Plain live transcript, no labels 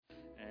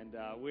And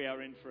we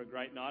are in for a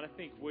great night. I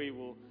think we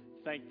will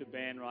thank the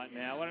band right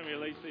now. Why don't we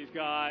release these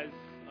guys?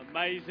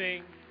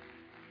 Amazing,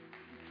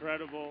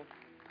 incredible,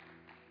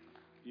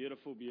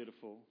 beautiful,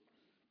 beautiful.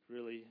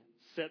 Really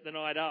set the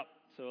night up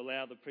to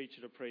allow the preacher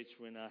to preach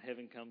when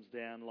heaven comes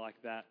down like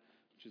that,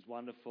 which is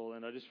wonderful.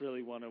 And I just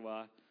really want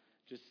to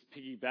just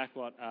piggyback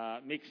what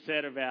Mick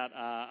said about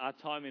our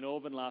time in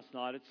Auburn last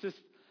night.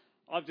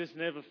 I've just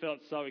never felt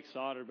so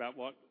excited about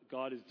what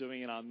God is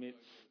doing in our midst.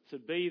 To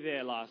be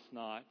there last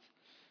night,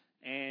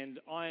 and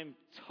I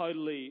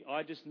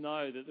just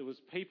know that there was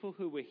people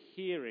who were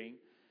hearing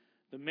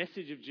the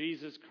message of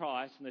Jesus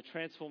Christ and the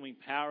transforming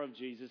power of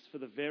Jesus for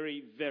the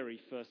very, very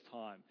first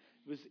time.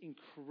 It was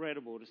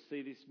incredible to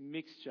see this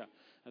mixture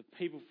of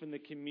people from the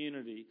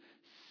community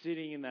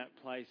sitting in that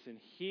place and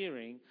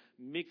hearing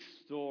Mick's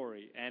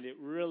story. And it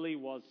really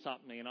was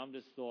something. And I'm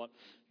just thought,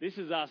 this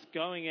is us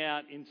going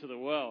out into the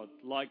world.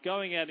 Like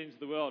going out into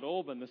the world,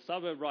 Auburn, the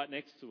suburb right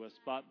next to us.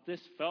 But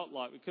this felt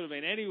like we could have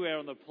been anywhere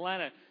on the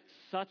planet.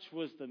 Such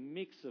was the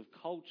mix of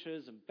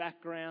cultures and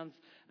backgrounds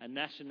and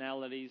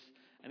nationalities.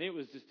 And it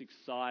was just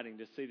exciting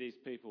to see these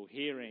people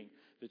hearing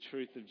the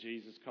truth of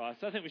Jesus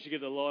Christ. I think we should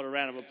give the Lord a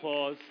round of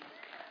applause.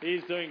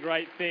 He's doing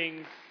great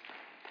things.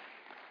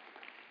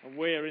 And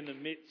we're in the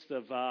midst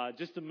of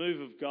just a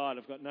move of God.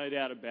 I've got no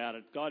doubt about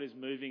it. God is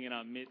moving in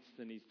our midst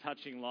and He's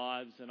touching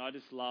lives. And I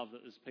just love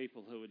that there's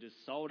people who are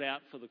just sold out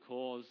for the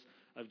cause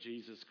of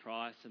Jesus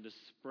Christ and to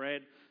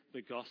spread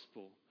the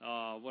gospel.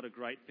 Oh, what a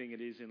great thing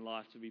it is in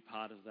life to be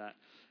part of that.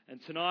 And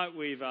tonight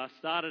we've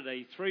started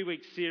a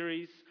 3-week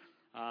series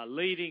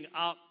leading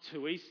up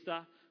to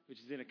Easter, which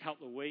is in a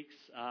couple of weeks,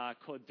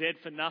 called Dead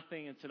for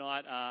Nothing. And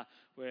tonight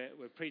we're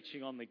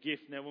preaching on the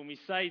gift. Now, when we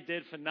say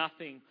dead for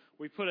nothing,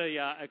 we put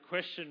a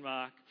question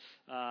mark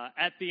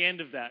at the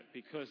end of that,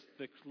 because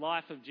the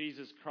life of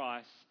Jesus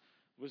Christ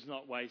was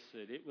not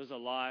wasted. It was a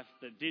life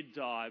that did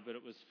die, but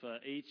it was for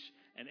each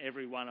and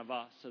every one of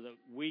us so that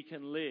we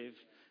can live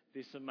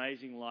this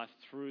amazing life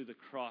through the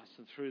cross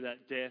and through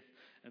that death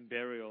and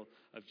burial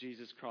of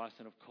Jesus Christ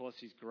and, of course,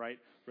 His great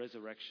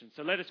resurrection.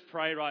 So let us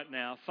pray right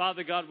now.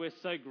 Father God, we're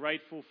so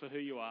grateful for who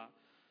You are.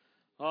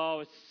 Oh,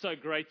 it's so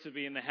great to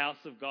be in the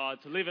house of God,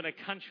 to live in a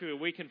country where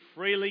we can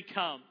freely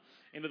come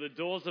into the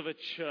doors of a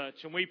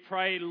church. And we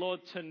pray, Lord,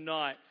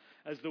 tonight,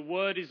 as the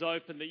Word is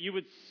open, that You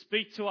would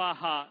speak to our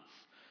hearts,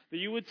 that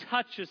You would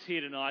touch us here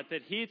tonight,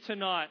 that here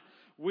tonight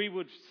we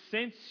would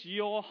sense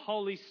Your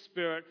Holy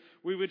Spirit,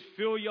 we would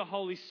feel Your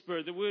Holy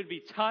Spirit, that we would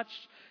be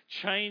touched,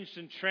 changed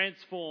and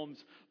transformed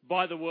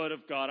by the Word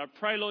of God. I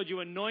pray, Lord, You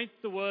anoint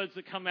the words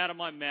that come out of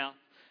my mouth.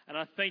 And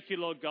I thank You,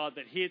 Lord God,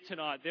 that here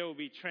tonight there will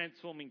be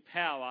transforming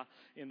power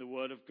in the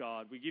Word of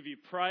God. We give You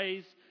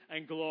praise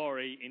and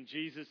glory in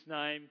Jesus'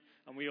 name.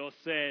 And we all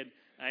said,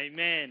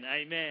 amen,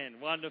 amen.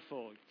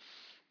 Wonderful.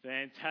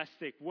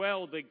 Fantastic.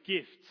 Well, the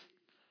gift.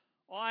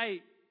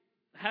 I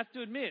have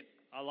to admit,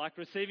 I like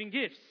receiving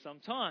gifts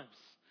sometimes.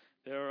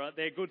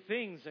 They're good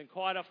things, and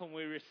quite often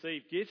we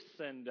receive gifts,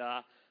 and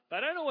they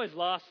don't always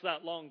last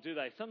that long, do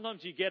they?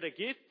 Sometimes you get a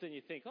gift and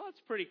you think, oh,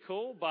 it's pretty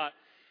cool, but,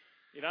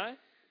 you know,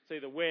 it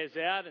either wears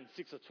out in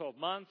 6 or 12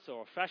 months,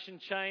 or a fashion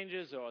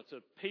changes, or it's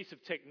a piece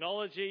of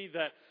technology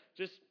that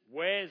just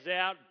wears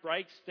out,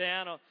 breaks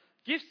down. Or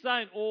gifts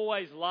don't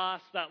always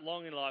last that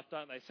long in life,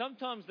 don't they?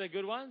 Sometimes they're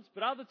good ones,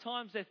 but other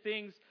times they're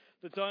things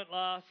that don't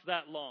last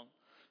that long.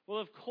 Well,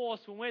 of course,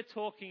 when we're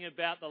talking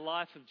about the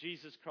life of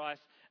Jesus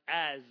Christ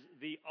as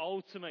the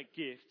ultimate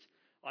gift,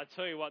 I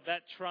tell you what,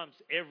 that trumps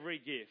every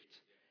gift.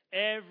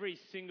 Every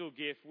single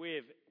gift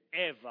we've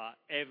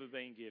ever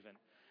been given.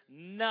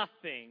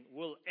 Nothing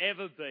will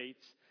ever beat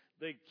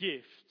the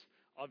gift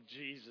of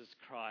Jesus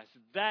Christ.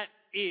 That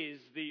is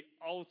the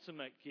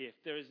ultimate gift.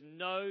 There is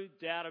no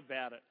doubt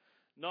about it.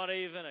 Not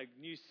even a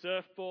new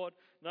surfboard,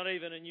 not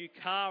even a new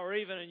car, or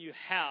even a new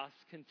house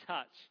can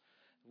touch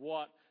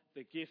what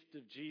the gift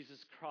of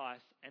Jesus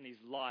Christ and His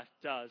life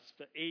does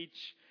for each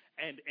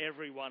and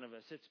every one of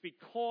us. It's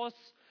because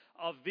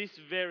of this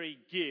very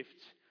gift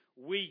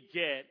we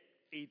get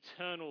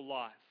eternal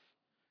life.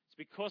 It's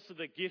because of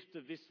the gift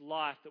of this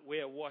life that we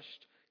are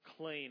washed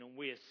clean and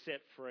we are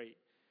set free.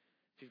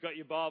 If you've got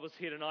your Bibles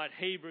here tonight,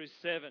 Hebrews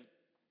 7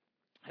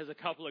 has a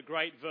couple of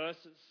great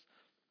verses.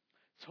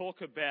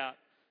 Talk about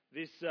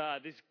this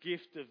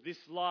gift of this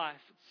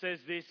life. It says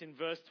this in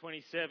verse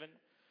 27,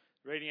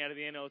 reading out of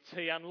the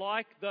NLT.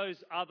 Unlike those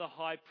other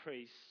high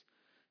priests,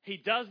 He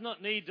does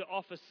not need to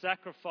offer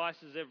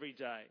sacrifices every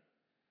day.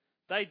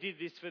 They did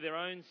this for their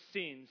own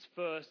sins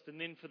first and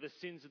then for the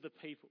sins of the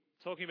people.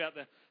 Talking about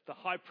the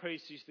high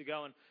priest used to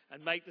go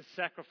and make the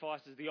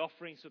sacrifices, the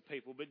offerings for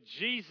people. But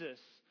Jesus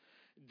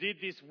did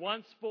this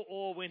once for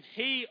all when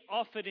He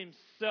offered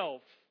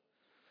Himself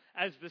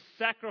as the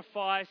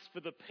sacrifice for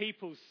the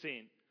people's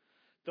sin.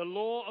 The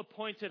law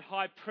appointed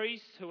high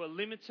priests who were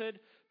limited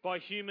by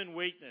human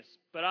weakness.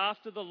 But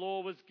after the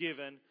law was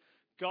given,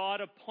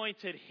 God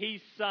appointed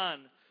His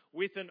Son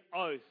with an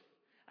oath.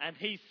 And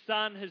His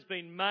Son has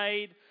been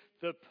made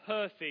the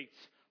perfect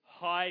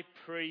high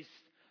priest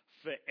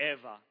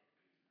forever.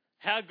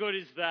 How good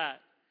is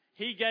that?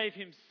 He gave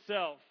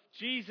Himself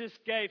Jesus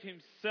gave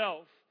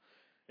himself.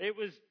 It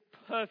was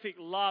perfect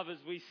love, as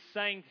we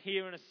sang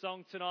here in a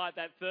song tonight,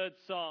 that third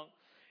song.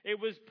 It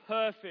was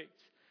perfect.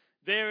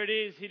 There it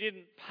is. He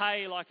didn't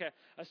pay like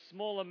a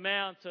small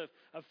amount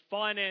of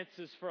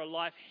finances for a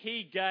life.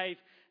 He gave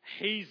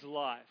his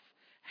life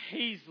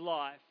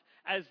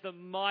as the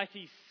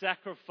mighty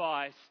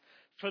sacrifice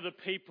for the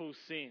people's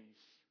sins.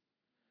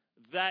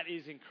 That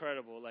is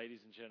incredible,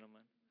 ladies and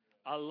gentlemen.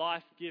 A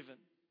life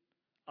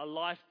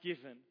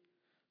given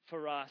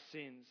for our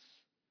sins.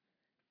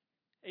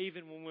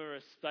 Even when we're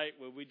in a state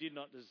where we did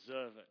not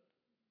deserve it.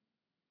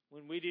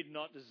 When we did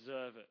not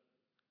deserve it,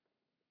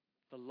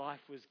 the life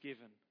was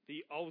given.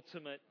 The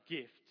ultimate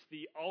gift.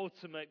 The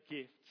ultimate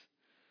gift.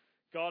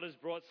 God has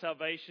brought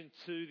salvation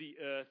to the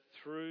earth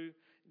through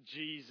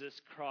Jesus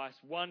Christ.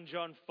 1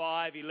 John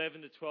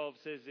 5:11-12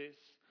 says this.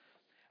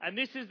 And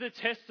this is the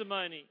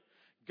testimony.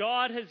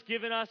 God has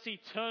given us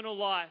eternal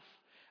life.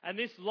 And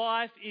this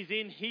life is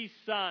in his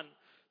Son.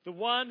 The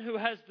one who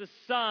has the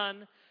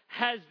Son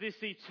has this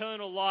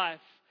eternal life.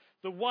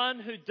 The one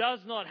who does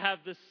not have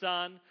the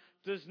Son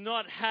does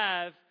not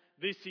have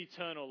this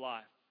eternal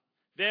life.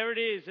 There it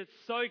is. It's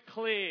so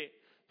clear.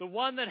 The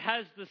one that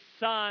has the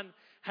Son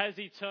has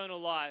eternal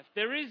life.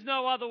 There is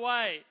no other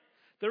way.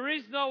 There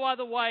is no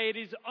other way. It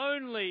is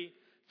only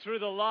through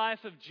the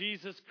life of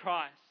Jesus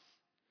Christ.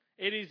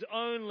 It is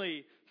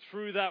only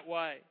through that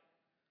way.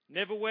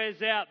 Never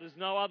wears out. There's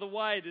no other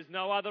way. There's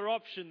no other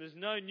option. There's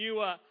no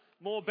newer,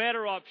 more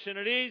better option.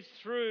 It is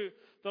through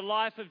the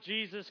life of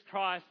Jesus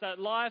Christ, that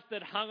life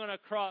that hung on a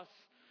cross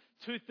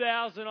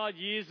 2,000 odd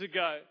years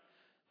ago,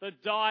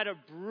 that died a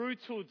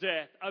brutal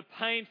death, a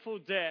painful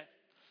death.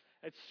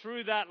 It's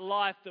through that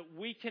life that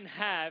we can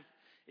have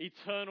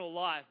eternal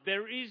life.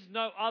 There is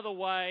no other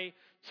way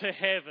to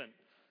heaven.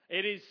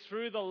 It is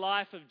through the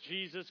life of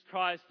Jesus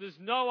Christ. There's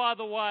no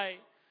other way.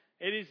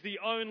 It is the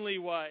only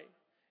way.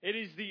 It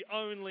is the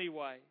only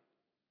way.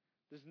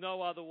 There's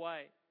no other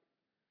way.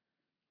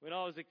 When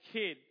I was a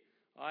kid,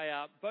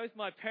 both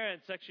my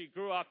parents actually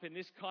grew up in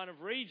this kind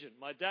of region.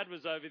 My dad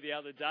was over the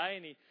other day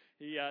and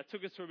he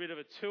took us for a bit of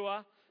a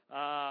tour.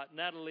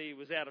 Natalie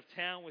was out of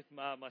town with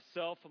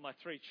myself and my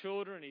 3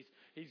 children.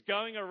 He's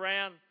going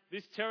around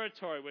this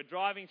territory. We're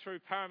driving through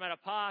Parramatta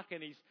Park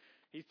and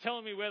he's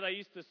telling me where they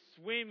used to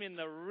swim in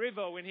the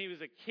river when he was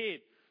a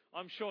kid.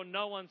 I'm sure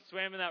no one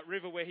swam in that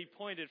river where he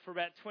pointed for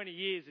about 20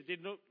 years. It did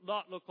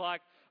not look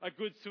like a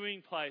good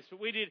swimming place. But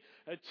we did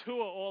a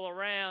tour all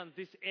around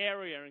this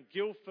area in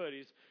Guildford.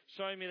 He's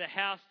showing me the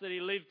house that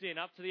he lived in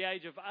up to the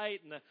age of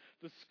 8 and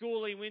the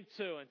school he went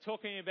to, and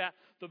talking about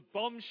the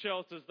bomb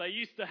shelters they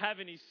used to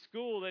have in his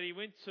school that he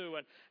went to,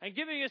 and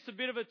giving us a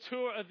bit of a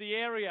tour of the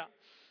area.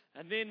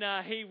 And then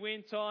he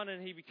went on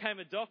and he became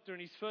a doctor,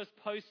 and his first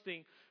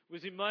posting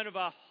was in Mona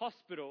Bar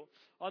Hospital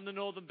on the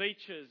Northern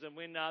Beaches. And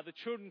when the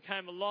children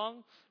came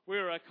along, we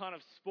were a kind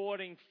of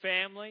sporting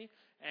family,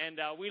 and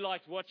we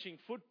liked watching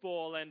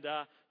football. And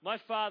my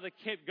father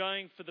kept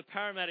going for the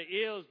Parramatta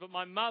Eels, but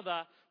my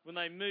mother, when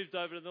they moved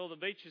over to the Northern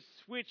Beaches,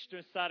 switched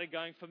and started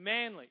going for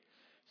Manly.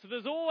 So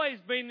there's always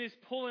been this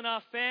pull in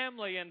our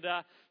family, and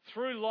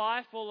through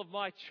life,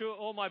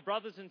 all my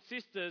brothers and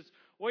sisters,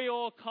 we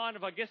all kind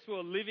of, I guess we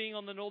were living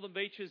on the Northern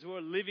Beaches, we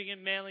were living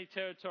in Manly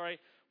territory.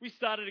 We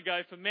started to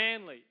go for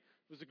Manly.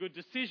 It was a good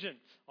decision,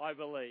 I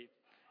believe.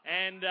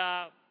 And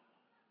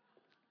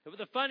but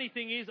the funny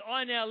thing is,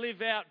 I now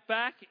live out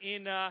back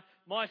in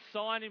my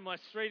sign in my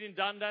street in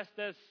Dundas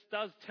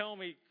does tell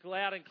me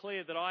loud and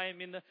clear that I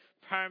am in the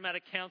Parramatta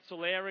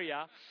Council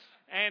area.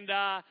 And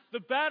the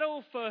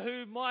battle for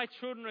who my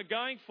children are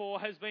going for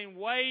has been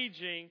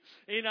waging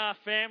in our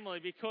family,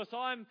 because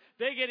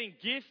they're getting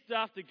gift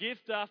after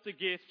gift after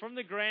gift from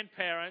the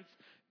grandparents.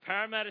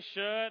 Parramatta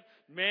shirt,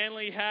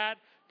 Manly hat,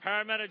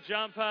 Parramatta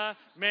jumper,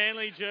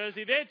 Manly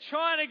jersey. They're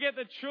trying to get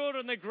the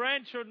children, the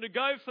grandchildren, to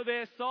go for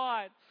their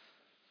side.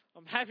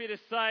 I'm happy to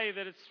say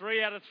that it's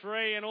 3 out of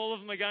 3 and all of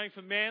them are going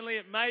for Manly.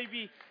 It may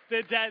be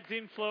their dad's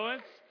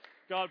influence.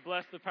 God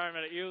bless the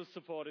Parramatta Eels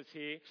supporters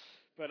here.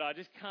 But I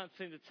just can't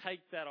seem to take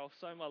that. I'll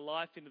sow my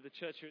life into the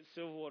church here at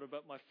Silverwater,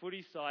 but my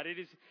footy side, it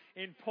is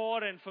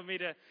important for me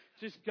to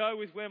just go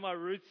with where my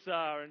roots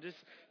are and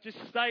just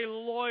stay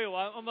loyal.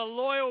 I'm a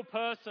loyal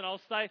person.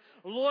 I'll stay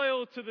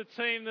loyal to the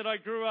team that I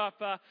grew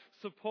up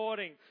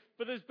supporting.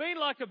 But there's been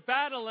like a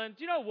battle, and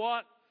do you know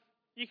what?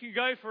 You can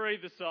go for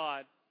either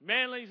side.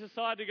 Manly's the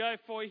side to go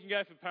for. You can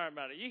go for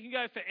Parramatta. You can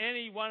go for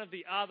any one of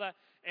the other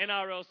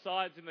NRL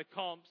sides in the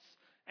comps,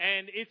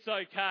 and it's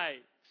okay.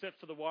 Except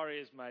for the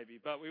Warriors maybe,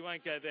 but we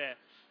won't go there.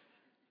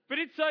 But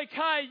it's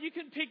okay. You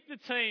can pick the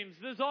teams.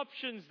 There's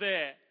options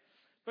there.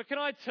 But can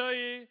I tell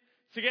you,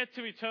 to get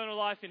to eternal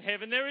life in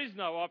heaven, there is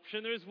no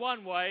option. There is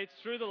one way.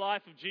 It's through the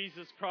life of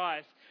Jesus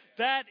Christ.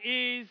 That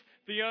is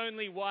the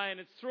only way, and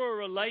it's through a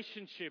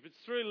relationship.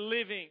 It's through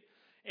living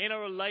in a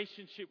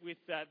relationship with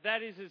that.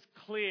 That is as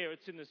clear.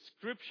 It's in the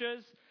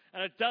scriptures,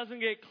 and it doesn't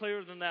get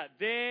clearer than that.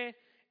 There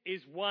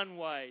is one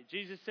way.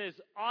 Jesus says,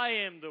 I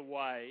am the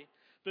way,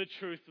 the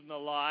truth and the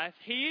life.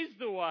 He is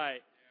the way.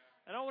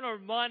 And I want to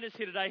remind us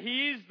here today,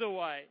 He is the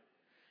way.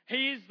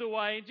 He is the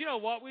way. And do you know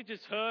what? We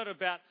just heard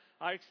about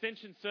our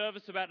extension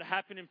service about to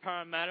happen in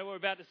Parramatta. We're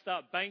about to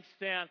start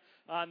Bankstown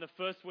in the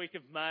first week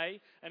of May,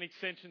 an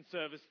extension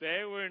service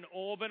there. We're in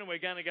Auburn and we're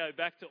going to go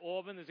back to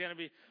Auburn. There's going to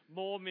be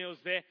more meals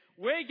there.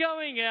 We're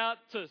going out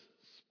to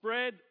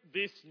spread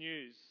this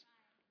news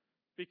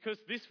because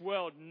this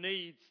world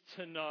needs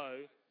to know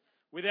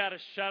without a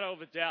shadow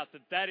of a doubt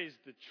that that is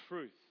the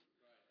truth.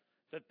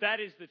 That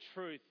is the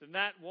truth. And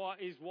that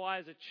is why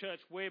as a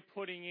church we're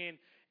putting in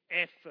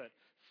effort,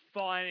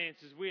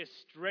 finances. We are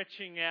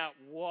stretching out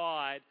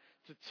wide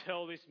to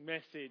tell this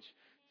message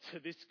to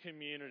this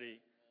community.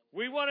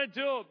 We want to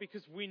do it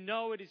because we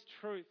know it is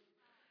truth.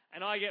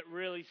 And I get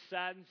really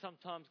saddened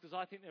sometimes because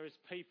I think there is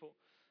people.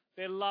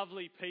 They're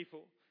lovely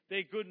people.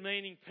 They're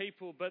good-meaning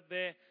people, but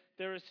they're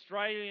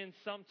Australians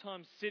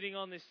sometimes sitting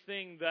on this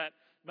thing that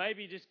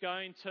maybe just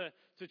going to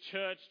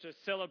church to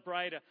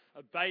celebrate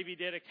a baby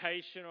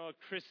dedication or a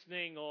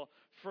christening or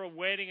for a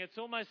wedding. It's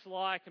almost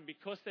like, and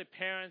because their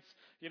parents,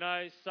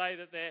 say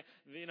that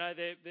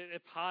they're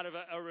part of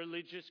a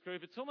religious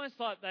group, it's almost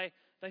like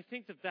they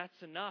think that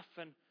that's enough.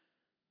 And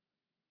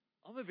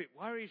I'm a bit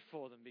worried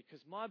for them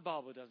because my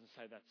Bible doesn't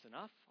say that's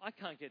enough. I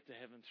can't get to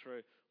heaven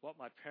through what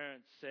my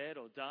parents said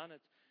or done.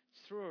 It's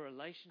through a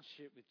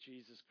relationship with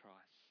Jesus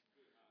Christ.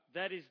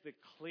 That is the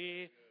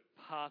clear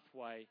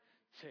pathway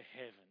to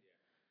heaven.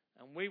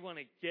 And we want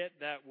to get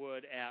that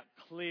word out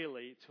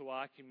clearly to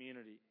our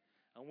community.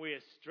 And we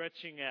are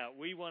stretching out.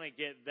 We want to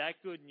get that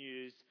good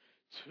news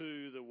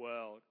to the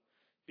world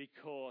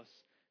because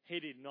he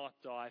did not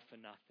die for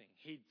nothing.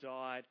 He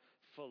died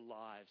for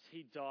lives.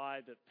 He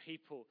died that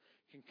people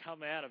can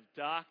come out of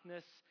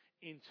darkness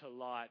into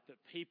light, that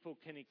people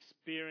can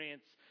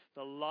experience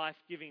the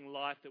life-giving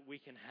life that we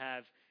can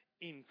have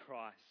in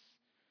Christ.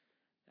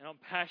 And I'm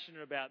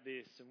passionate about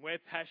this, and we're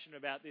passionate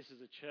about this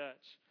as a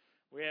church.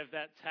 We have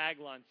that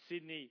tagline,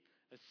 Sydney,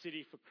 a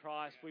city for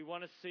Christ. We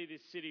want to see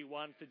this city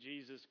one for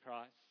Jesus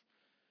Christ.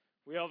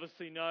 We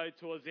obviously know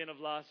towards the end of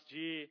last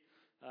year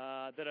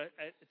that a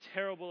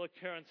terrible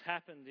occurrence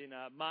happened in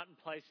Martin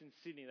Place in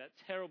Sydney, that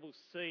terrible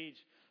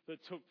siege that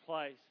took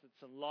place, that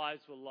some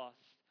lives were lost.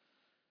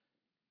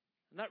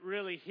 And that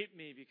really hit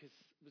me because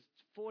it was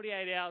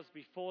 48 hours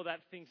before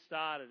that thing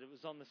started. It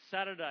was on the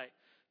Saturday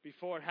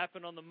before it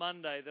happened on the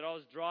Monday that I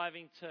was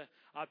driving to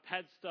our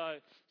Padstow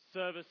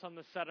service on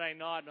the Saturday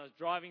night, and I was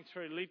driving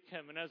through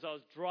Lidcombe, and as I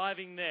was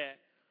driving there,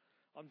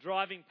 I'm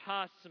driving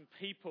past some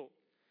people,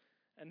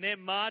 and they're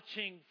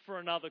marching for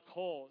another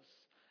cause.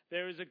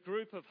 There is a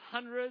group of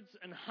hundreds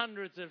and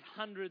hundreds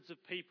of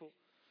people.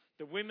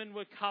 The women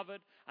were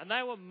covered, and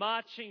they were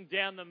marching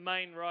down the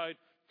main road,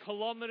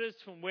 kilometres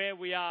from where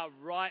we are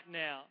right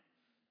now.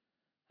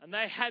 And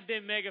they had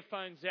their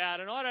megaphones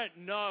out, and I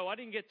don't know, I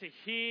didn't get to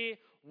hear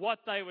what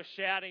they were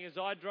shouting as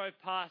I drove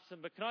past them,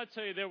 but can I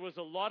tell you, there was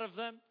a lot of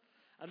them,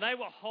 and they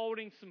were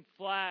holding some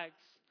flags.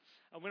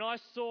 And when I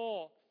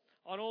saw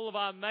on all of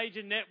our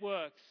major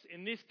networks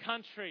in this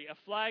country a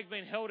flag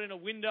being held in a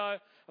window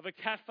of a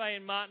cafe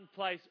in Martin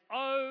Place,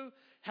 oh,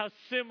 how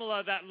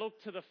similar that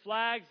looked to the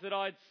flags that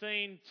I'd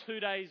seen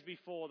 2 days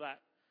before that.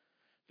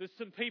 There's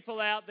some people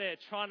out there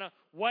trying to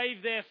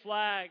wave their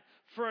flag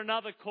for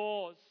another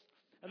cause.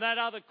 And that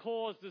other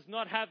cause does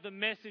not have the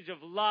message of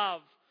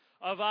love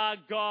of our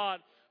God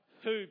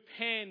who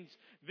penned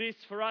this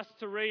for us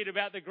to read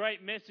about the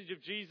great message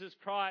of Jesus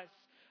Christ.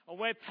 And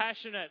we're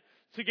passionate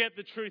to get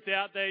the truth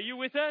out there. Are you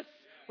with us?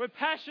 We're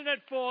passionate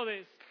for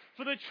this,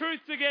 for the truth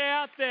to get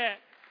out there.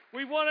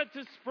 We want it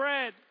to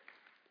spread.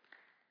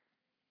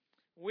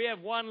 We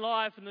have one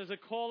life, and there's a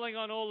calling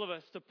on all of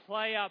us to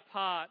play our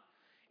part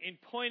in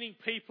pointing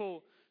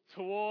people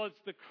towards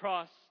the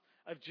cross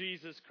of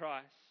Jesus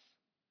Christ.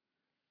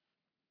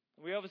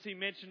 We obviously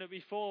mentioned it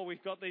before.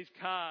 We've got these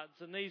cards,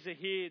 and these are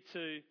here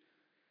to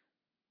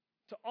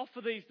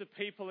offer these to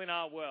people in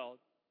our world,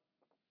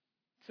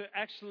 to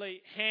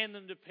actually hand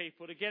them to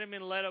people, to get them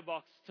in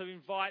letterbox, to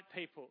invite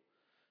people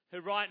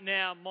who right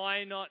now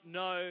might not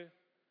know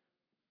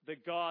the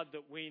God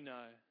that we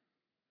know,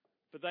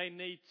 but they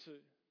need to.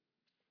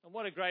 And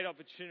what a great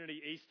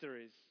opportunity Easter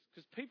is,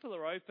 because people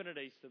are open at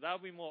Easter. They'll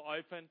be more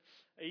open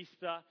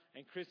Easter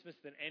and Christmas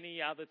than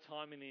any other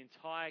time in the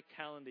entire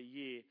calendar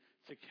year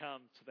to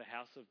come to the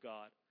house of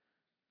God.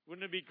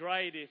 Wouldn't it be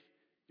great if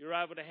you're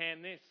able to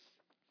hand this?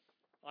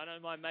 I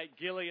know my mate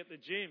Gilly at the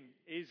gym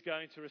is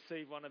going to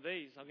receive one of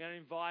these. I'm going to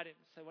invite him.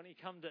 So when you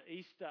come to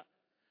Easter,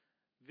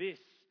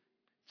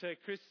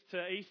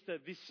 to Easter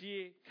this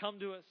year, come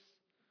to us.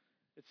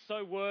 It's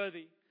so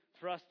worthy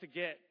for us to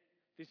get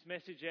this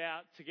message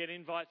out, to get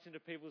invites into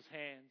people's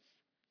hands,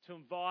 to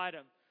invite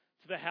them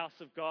to the house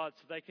of God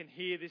so they can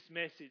hear this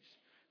message.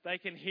 They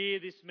can hear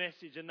this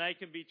message and they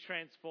can be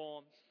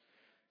transformed.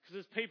 Because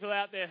there's people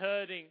out there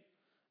hurting.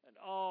 And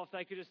if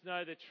they could just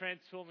know the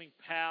transforming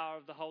power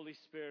of the Holy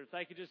Spirit, if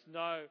they could just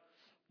know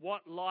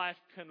what life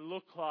can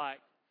look like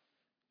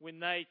when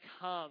they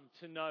come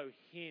to know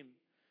Him,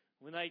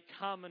 when they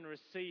come and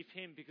receive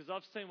Him. Because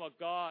I've seen what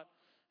God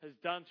has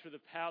done through the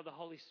power of the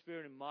Holy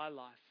Spirit in my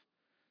life.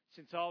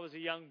 Since I was a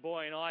young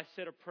boy and I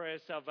said a prayer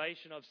of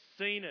salvation, I've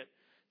seen it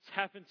It's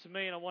happened to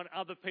me, and I want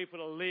other people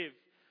to live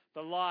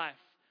the life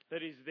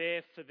that is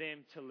there for them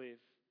to live.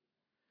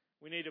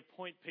 We need to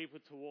point people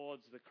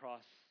towards the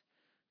cross.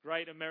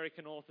 Great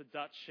American author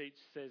Dutch Sheets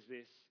says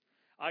this: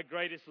 our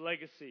greatest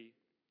legacy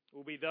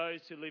will be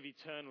those who live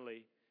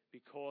eternally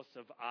because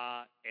of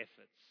our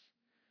efforts.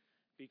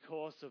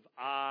 Because of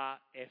our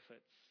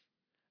efforts.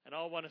 And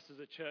I want us as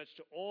a church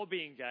to all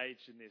be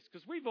engaged in this,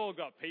 because we've all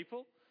got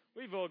people,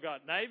 we've all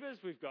got neighbours,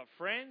 we've got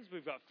friends,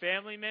 we've got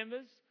family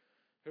members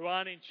who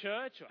aren't in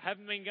church or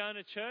haven't been going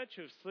to church,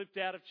 who have slipped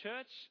out of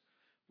church.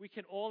 We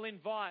can all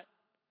invite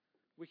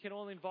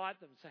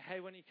them. Say, hey,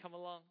 why don't you come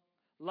along?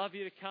 Love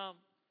you to come.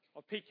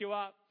 I'll pick you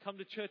up. Come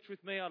to church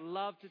with me. I'd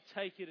love to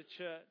take you to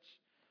church.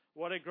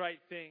 What a great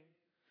thing.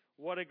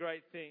 What a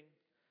great thing.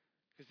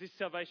 Because this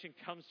salvation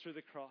comes through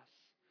the cross.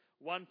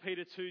 1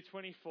 Peter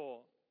 2:24.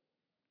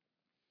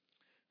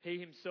 He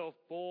himself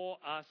bore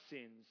our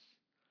sins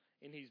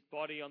in his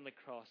body on the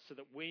cross so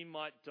that we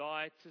might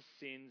die to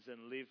sins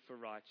and live for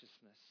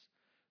righteousness.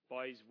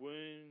 By his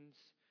wounds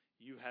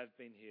you have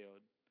been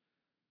healed.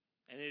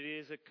 And it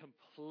is a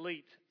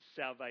complete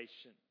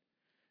salvation.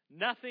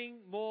 Nothing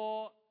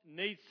more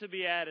needs to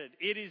be added.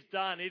 It is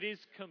done. It is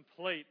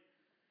complete.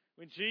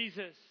 When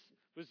Jesus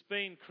was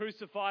being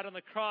crucified on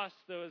the cross,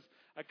 there was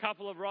a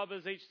couple of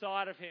robbers each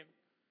side of him.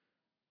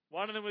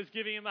 One of them was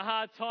giving him a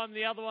hard time,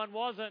 the other one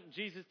wasn't. And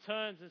Jesus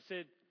turns and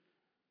said,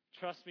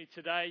 trust me,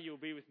 today you'll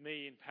be with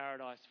me in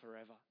paradise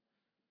forever.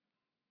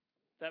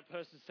 That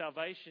person's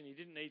salvation, he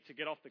didn't need to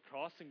get off the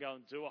cross and go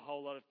and do a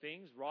whole lot of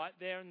things. Right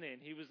there and then,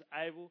 he was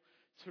able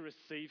to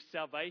receive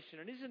salvation.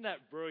 And isn't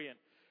that brilliant?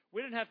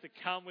 We don't have to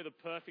come with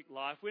a perfect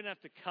life. We don't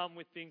have to come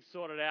with things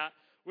sorted out.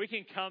 We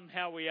can come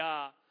how we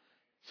are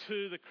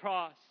to the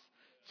cross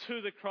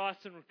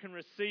and can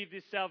receive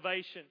this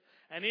salvation.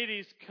 And it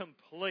is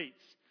complete.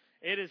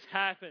 It has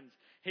happened.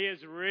 He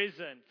has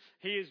risen.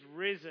 He is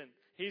risen.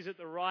 He's at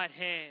the right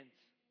hand.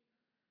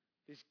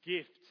 This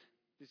gift,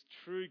 this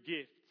true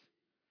gift.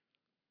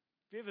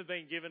 Have you ever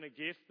been given a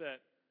gift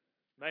that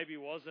maybe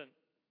wasn't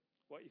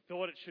what you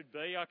thought it should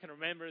be? I can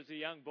remember as a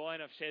young boy,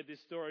 and I've shared this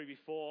story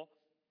before.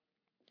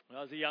 When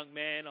I was a young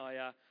man,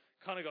 I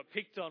kind of got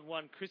picked on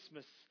one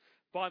Christmas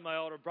by my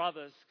older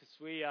brothers because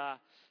we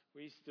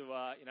used to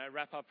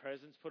wrap our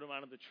presents, put them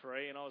under the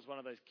tree, and I was one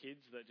of those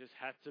kids that just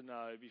had to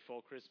know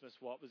before Christmas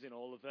what was in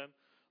all of them.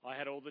 I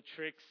had all the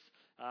tricks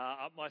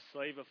up my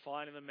sleeve of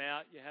finding them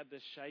out. You had the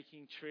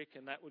shaking trick,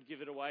 and that would give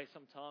it away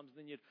sometimes.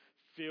 And then you'd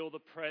feel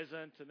the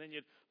present, and then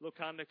you'd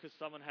look under because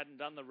someone hadn't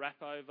done the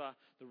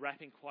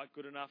wrapping quite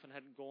good enough and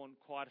hadn't gone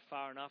quite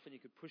far enough, and you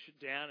could push it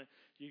down and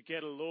you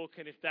get a look.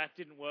 And if that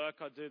didn't work,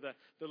 I'd do the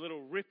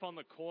little rip on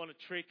the corner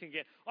trick and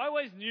I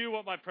always knew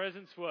what my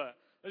presents were.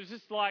 It was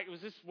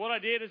just what I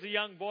did as a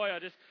young boy. I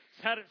just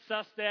had it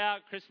sussed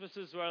out.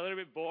 Christmases were a little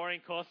bit boring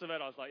because of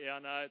it. I was like, yeah, I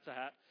know it's a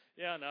hat.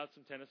 Yeah, I know it's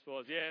some tennis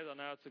balls. Yeah, I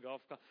know it's a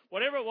golf car.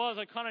 Whatever it was,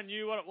 I kind of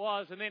knew what it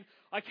was. And then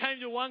I came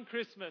to one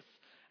Christmas,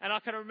 and I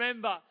can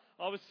remember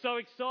I was so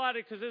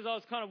excited because as I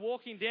was kind of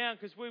walking down,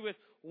 because we would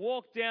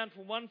walk down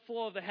from one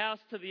floor of the house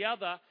to the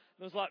other,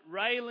 there was like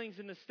railings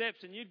in the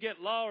steps, and you'd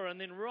get lower, and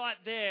then right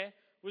there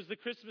was the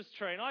Christmas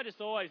tree. And I just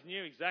always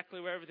knew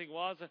exactly where everything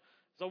was. As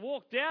I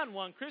walked down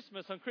one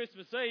Christmas, on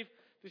Christmas Eve,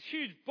 this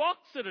huge box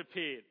had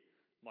appeared.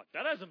 I'm like,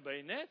 that hasn't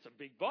been there. It's a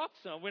big box.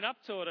 And I went up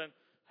to it and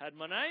had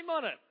my name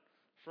on it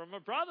from my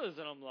brothers.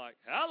 And I'm like,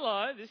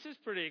 hello, this is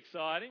pretty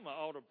exciting. My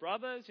older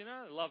brothers, they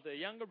love their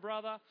younger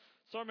brother.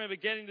 So I remember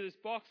getting to this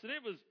box, and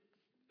it was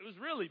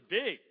really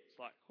big. It's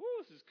like,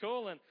 this is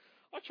cool. And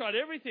I tried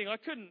everything.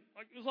 It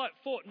was like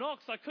Fort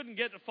Knox. I couldn't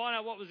get to find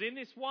out what was in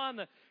this one.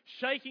 The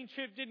shaking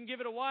trip didn't give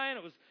it away, and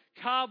it was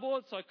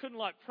cardboard, so I couldn't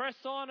press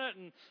on it.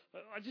 And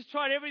I just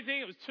tried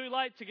everything. It was too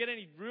late to get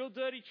any real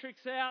dirty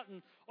tricks out,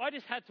 and I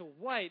just had to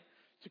wait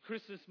to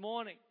Christmas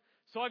morning.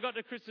 So I got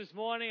to Christmas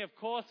morning. Of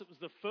course, it was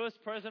the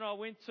first present I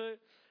went to.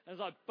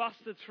 As I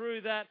busted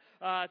through that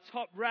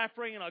top wrap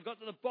ring, and I got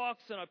to the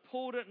box, and I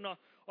pulled it, and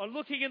I'm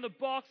looking in the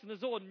box, and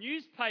there's all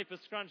newspaper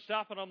scrunched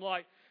up, and I'm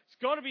like,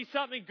 it's got to be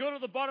something good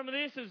at the bottom of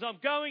this. As I'm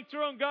going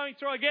through,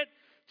 I get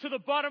to the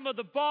bottom of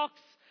the box,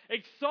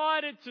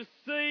 excited to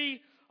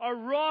see a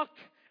rock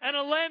and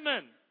a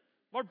lemon.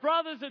 My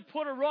brothers had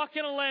put a rock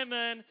and a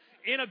lemon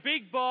in a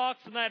big box,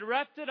 and they'd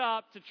wrapped it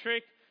up to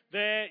trick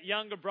their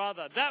younger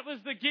brother. That was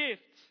the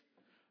gift.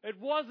 It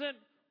wasn't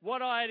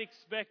what I had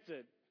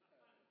expected.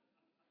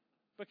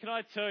 But can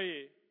I tell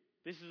you,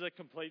 this is a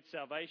complete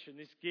salvation.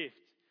 This gift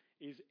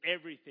is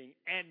everything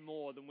and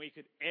more than we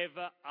could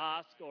ever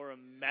ask or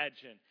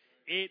imagine.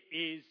 It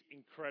is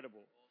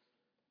incredible.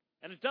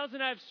 And it doesn't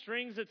have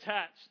strings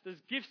attached.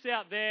 There's gifts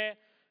out there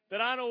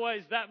that aren't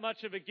always that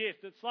much of a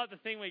gift. It's like the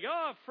thing where you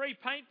go, free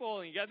paintball.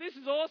 And you go, this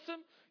is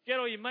awesome. Get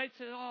all your mates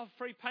and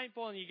free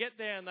paintball. And you get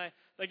there and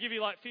they give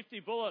you 50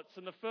 bullets.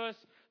 And the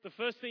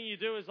first thing you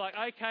do is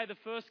okay, the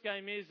first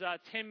game is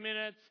 10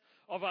 minutes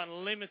of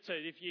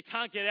unlimited. If you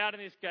can't get out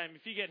in this game,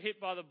 if you get hit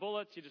by the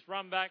bullets, you just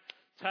run back,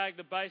 tag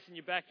the base, and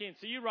you're back in.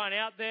 So you run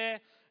out there,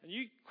 and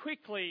you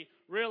quickly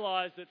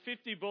realize that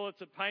 50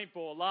 bullets of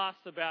paintball last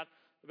about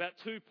about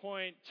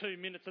 2.2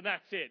 minutes, and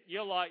that's it.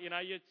 You're like, you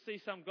see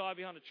some guy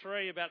behind a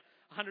tree about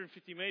 150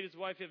 meters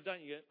away. If you ever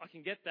done it, you go, I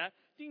can get that.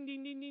 Ding,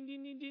 ding, ding, ding,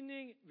 ding, ding, ding,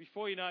 ding.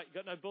 Before you know it, you've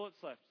got no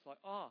bullets left. It's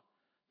like, I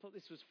thought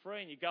this was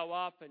free. And you go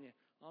up and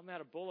I'm out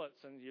of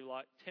bullets. And you're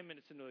like 10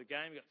 minutes into the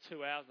game, you've got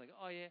 2 hours. And they go,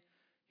 oh, yeah,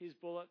 here's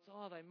bullets.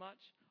 Oh, are they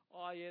much?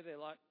 Oh, yeah, they're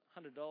like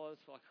 $100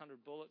 for like 100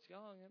 bullets. You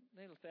go, oh,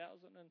 I need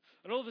 1,000.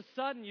 And all of a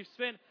sudden, you've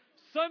spent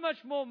so much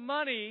more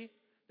money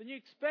than you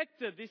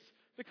expected.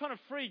 The kind of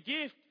free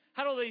gift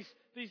had all these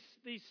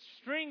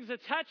strings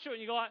attached to it.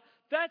 And you go, like,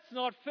 that's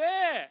not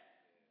fair.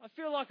 I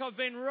feel like I've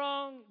been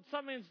wrong.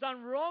 Something's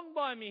done wrong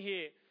by me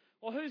here.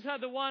 Or who's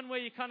had the one where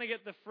you kind of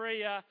get the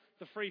free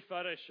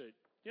photo shoot?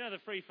 You know, the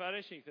free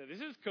photo shoot.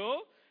 This is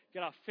cool.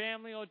 Get our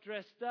family all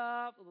dressed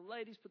up. All the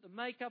ladies put the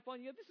makeup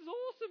on. You go, this is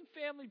awesome,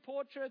 family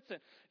portraits.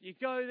 And you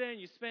go there and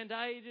you spend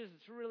ages.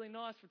 It's a really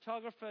nice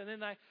photographer. And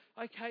then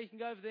you can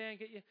go over there and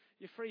get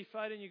your free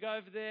photo. And you go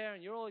over there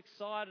and you're all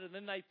excited. And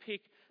then they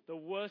pick the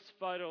worst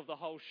photo of the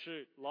whole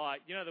shoot. Like,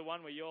 you know, the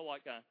one where you're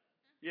like going,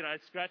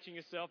 scratching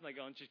yourself. And they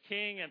go,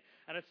 king. And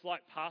it's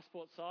like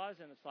passport size.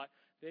 And it's like,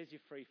 there's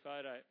your free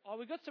photo. Oh,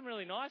 we've got some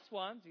really nice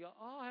ones. You go,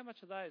 oh, how much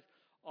are those?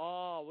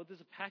 Oh, well,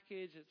 there's a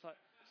package. It's like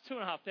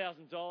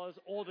 $2,500,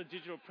 all the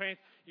digital print.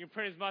 You can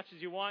print as much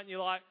as you want. And you're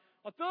like,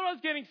 I thought I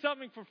was getting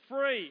something for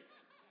free.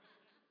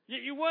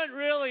 Yet you weren't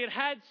really. It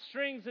had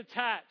strings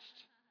attached.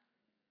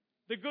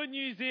 The good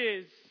news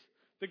is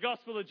the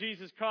gospel of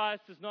Jesus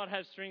Christ does not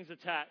have strings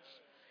attached.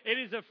 It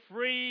is a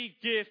free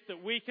gift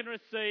that we can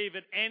receive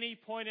at any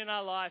point in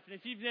our life. And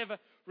if you've never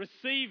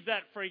received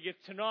that free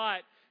gift,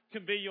 tonight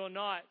can be your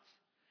night.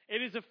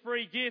 It is a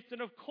free gift.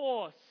 And of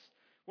course,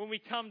 when we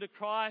come to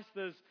Christ,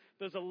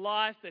 there's a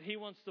life that He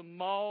wants to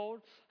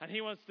mold and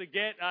He wants to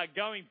get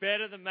going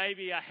better than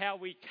maybe how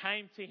we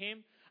came to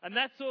Him. And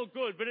that's all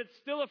good, but it's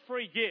still a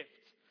free gift.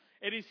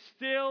 It is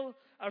still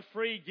a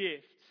free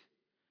gift.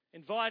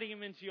 Inviting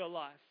Him into your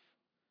life.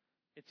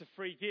 It's a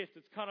free gift.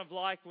 It's kind of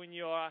like when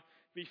you're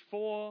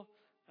before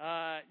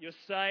you're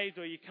saved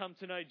or you come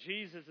to know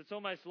Jesus, it's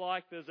almost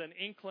like there's an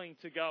inkling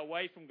to go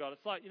away from God.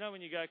 It's like,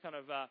 when you go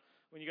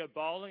when you go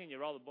bowling and you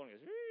roll the ball and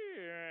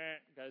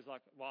it goes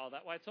like wild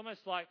that way. It's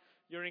almost like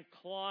you're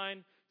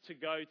inclined to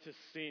go to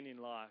sin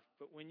in life.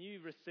 But when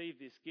you receive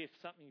this gift,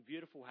 something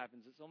beautiful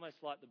happens. It's almost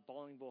like the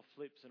bowling ball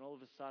flips and all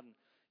of a sudden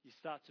you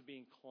start to be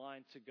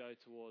inclined to go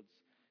towards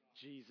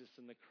Jesus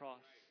and the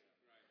cross.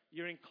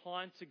 You're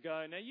inclined to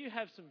go. Now you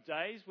have some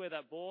days where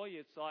that ball,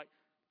 it's like,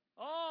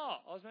 oh,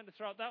 I was meant to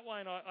throw it that way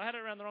and I had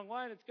it around the wrong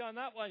way and it's going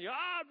that way. And you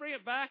bring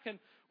it back, and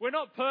we're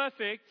not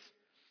perfect.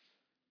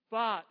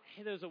 But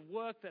there's a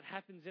work that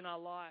happens in our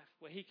life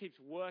where He keeps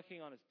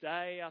working on us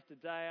day after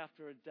day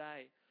after a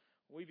day.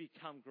 We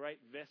become great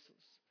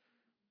vessels.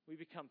 We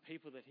become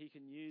people that He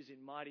can use in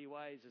mighty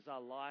ways as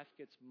our life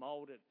gets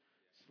molded.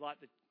 It's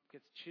like it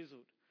gets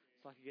chiseled.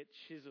 It's like it gets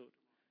chiseled.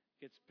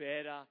 It gets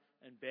better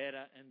and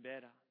better and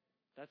better.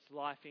 That's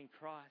life in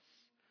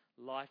Christ.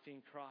 Life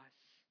in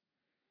Christ.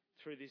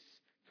 Through this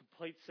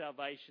complete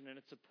salvation, and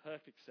it's a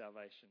perfect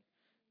salvation.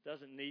 It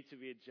doesn't need to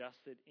be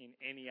adjusted in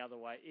any other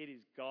way. It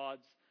is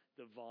God's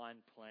divine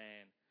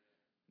plan.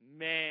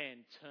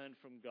 Man turned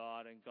from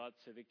God, and God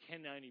said there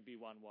can only be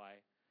one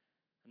way,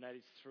 and that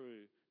is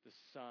through the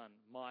Son,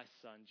 my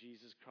Son,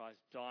 Jesus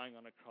Christ, dying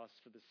on a cross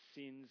for the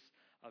sins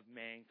of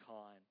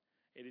mankind.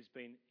 It has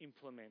been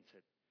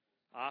implemented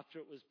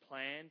after it was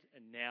planned,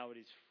 and now it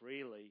is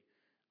freely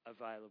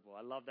available.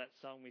 I love that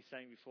song we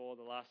sang before,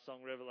 the last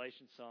song,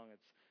 Revelation song.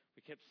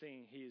 We kept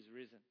singing, He is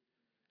risen,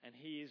 and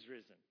He is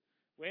risen.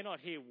 We're not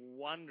here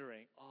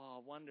wondering,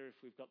 I wonder if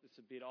we've got this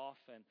a bit off,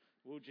 and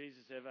will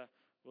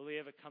He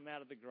ever come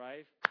out of the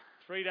grave?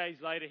 3 days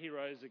later, He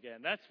rose again.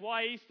 That's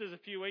why Easter's a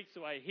few weeks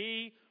away.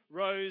 He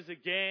rose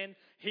again.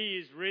 He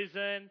is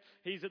risen.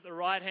 He's at the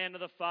right hand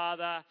of the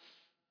Father.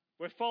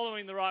 We're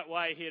following the right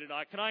way here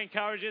tonight. Can I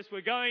encourage us?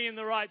 We're going in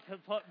the right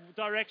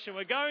direction.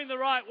 We're going the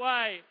right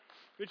way,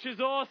 which is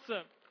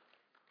awesome.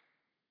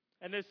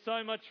 And there's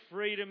so much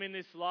freedom in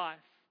this life.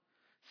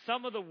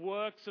 Some of the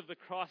works of the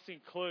cross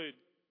include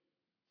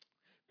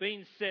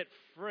being set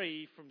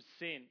free from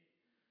sin.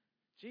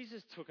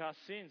 Jesus took our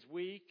sins.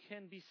 We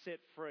can be set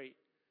free.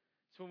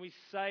 So when we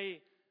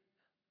say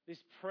this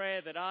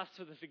prayer that asks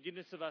for the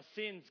forgiveness of our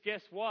sins,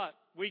 guess what?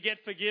 We get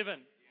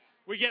forgiven.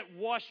 We get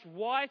washed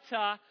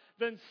whiter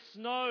than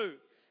snow.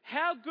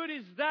 How good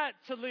is that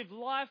to live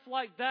life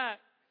like that?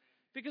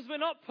 Because we're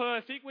not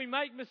perfect. We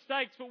make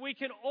mistakes, but we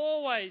can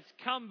always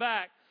come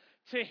back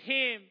to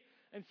Him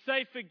and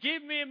say,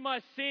 forgive me of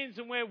my sins,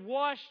 and we're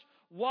washed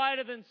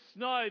whiter than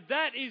snow.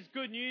 That is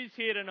good news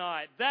here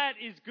tonight. That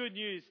is good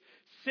news.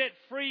 Set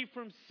free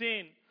from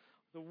sin.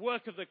 The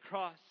work of the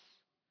cross.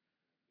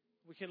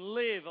 We can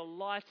live a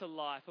lighter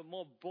life, a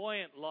more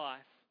buoyant life,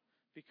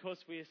 because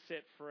we are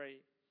set free.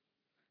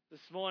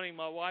 This morning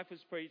my wife was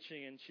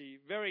preaching, and she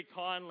very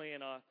kindly,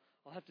 and I'll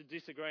have to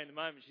disagree in a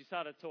moment, she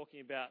started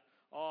talking about,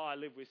 I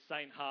live with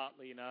Saint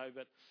Hartley,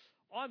 but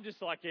I'm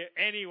just like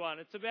anyone.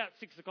 It's about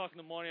 6 o'clock in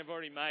the morning. I've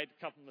already made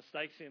a couple of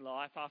mistakes in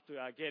life after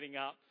getting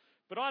up.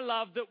 But I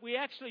love that we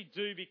actually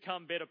do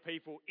become better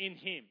people in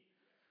Him.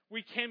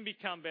 We can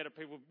become better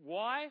people.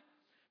 Why?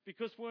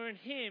 Because we're in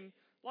Him.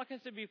 Like I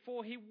said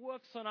before, He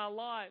works on our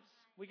lives.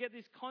 We get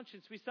this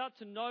conscience. We start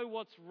to know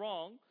what's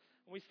wrong.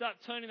 And we start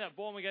turning that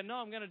ball and we go, no,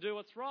 I'm going to do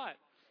what's right.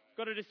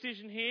 Got a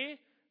decision here,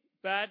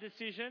 bad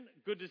decision,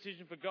 good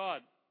decision for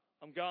God.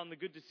 I'm going the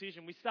good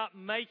decision. We start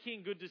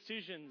making good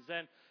decisions.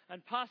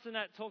 And Pastor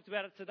Nat talked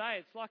about it today.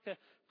 It's like a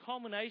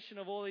culmination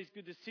of all these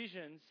good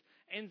decisions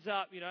ends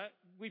up,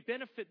 we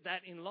benefit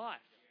that in life.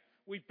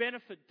 We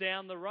benefit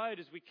down the road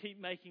as we keep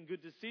making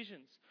good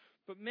decisions.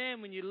 But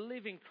man, when you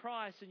live in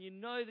Christ and you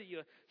know that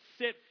you're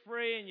set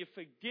free and you're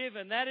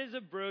forgiven, that is a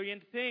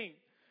brilliant thing.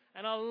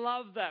 And I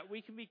love that.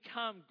 We can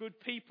become good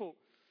people.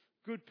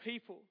 Good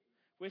people.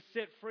 We're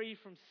set free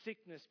from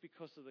sickness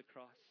because of the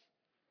cross.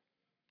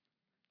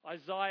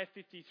 Isaiah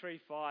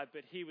 53:5,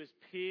 but He was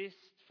pierced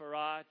for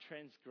our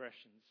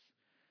transgressions.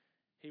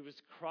 He was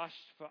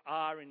crushed for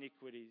our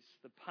iniquities.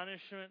 The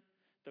punishment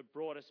that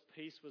brought us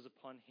peace was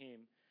upon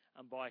Him,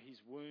 and by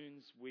His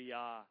wounds we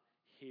are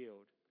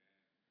healed.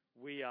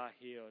 We are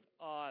healed.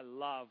 Oh, I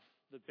love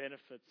the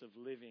benefits of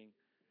living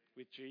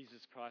with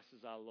Jesus Christ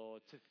as our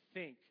Lord. To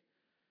think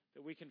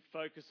that we can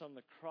focus on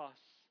the cross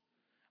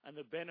and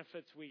the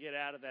benefits we get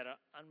out of that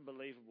are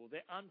unbelievable.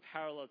 They're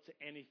unparalleled to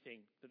anything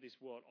that this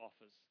world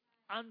offers.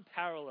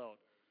 Unparalleled.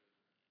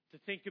 To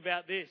think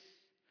about this,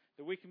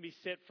 that we can be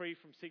set free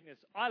from sickness.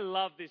 I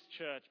love this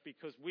church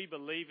because we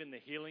believe in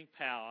the healing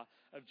power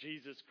of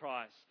Jesus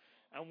Christ.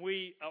 And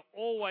we are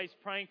always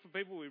praying for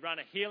people. We run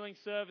a healing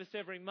service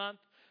every month.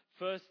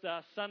 First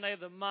Sunday of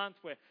the month,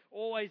 we're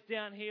always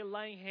down here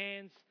laying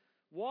hands.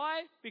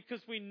 Why? Because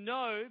we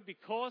know,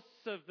 because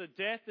of the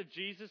death of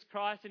Jesus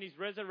Christ and His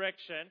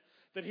resurrection,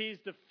 that He's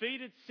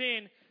defeated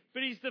sin,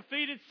 but He's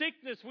defeated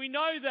sickness. We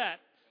know that.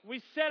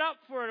 We set up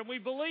for it and we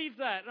believe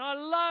that. And I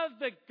love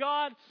that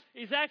God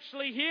is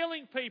actually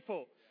healing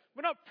people.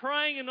 We're not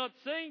praying and not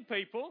seeing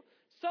people.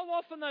 So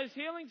often those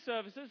healing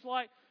services,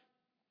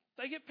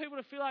 they get people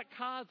to fill out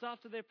cards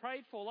after they're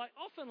prayed for.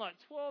 Often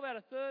 12 out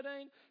of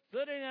 13,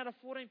 13 out of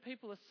 14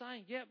 people are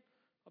saying, yep,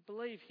 I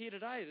believe here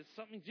today there's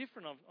something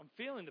different. I'm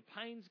feeling the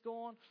pain's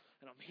gone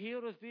and I'm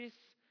healed of this.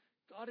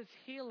 God is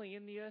healing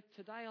in the earth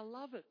today. I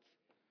love it.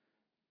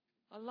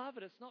 I love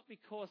it. It's not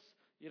because,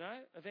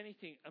 of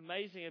anything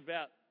amazing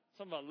about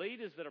some of our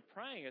leaders that are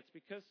praying. It's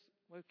because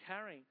we're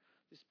carrying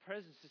this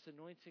presence, this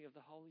anointing of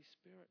the Holy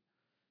Spirit.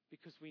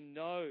 Because we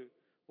know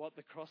what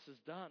the cross has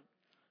done.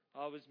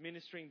 I was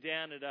ministering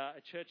down at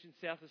a church in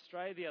South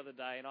Australia the other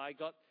day, and I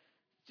got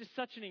just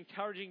such an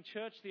encouraging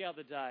church the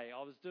other day.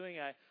 I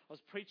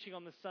was preaching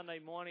on the Sunday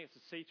morning. It's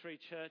a C3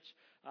 church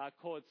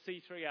called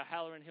C3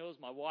 Halloran Hills.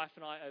 My wife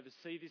and I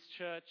oversee this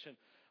church, and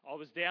I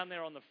was down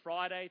there on the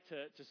Friday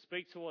to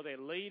speak to all their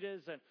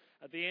leaders. And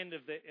at the end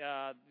of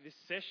this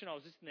session, I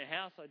was just in their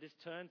house. I just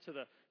turned to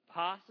the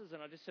pastors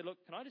and I just said, look,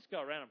 can I just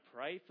go around and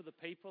pray for the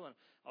people? And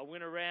I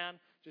went around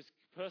just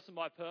person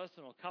by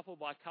person or couple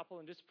by couple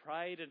and just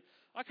prayed. And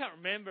I can't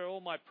remember all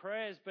my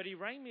prayers, but he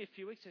rang me a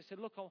few weeks ago. He said,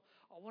 look, I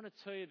want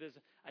to tell you there's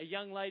a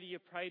young lady you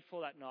prayed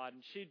for that night,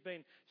 and she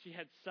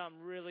had some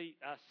really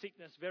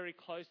sickness very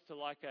close to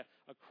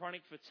a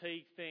chronic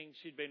fatigue thing.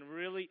 She'd been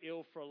really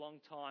ill for a long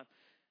time.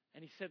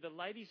 And he said, the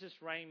lady just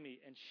rang me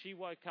and she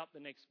woke up the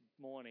next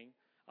morning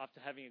after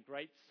having a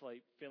great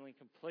sleep, feeling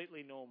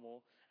completely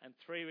normal. And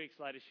 3 weeks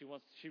later,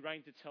 she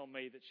rang to tell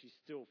me that she's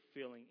still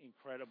feeling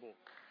incredible.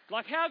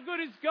 How good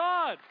is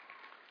God?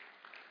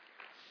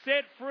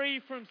 Set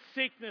free from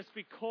sickness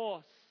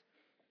because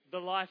the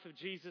life of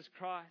Jesus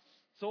Christ.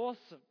 It's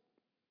awesome.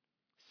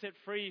 Set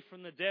free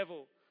from the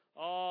devil.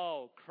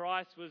 Oh,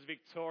 Christ was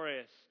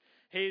victorious.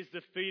 He's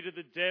defeated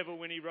the devil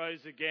when He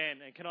rose again.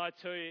 And can I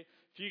tell you,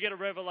 if you get a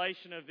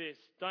revelation of this,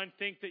 don't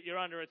think that you're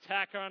under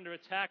attack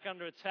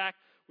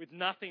with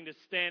nothing to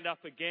stand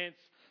up against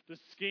the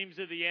schemes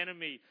of the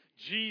enemy.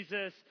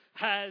 Jesus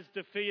has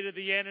defeated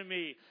the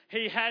enemy.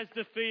 He has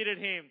defeated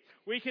him.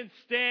 We can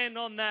stand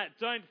on that.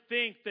 Don't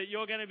think that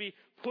you're going to be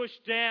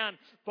pushed down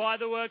by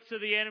the works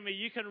of the enemy.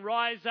 You can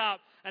rise up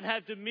and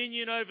have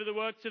dominion over the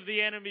works of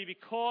the enemy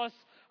because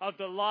of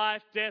the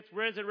life, death,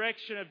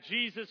 resurrection of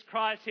Jesus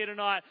Christ here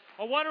tonight.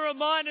 I want to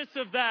remind us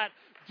of that.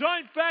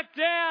 Don't back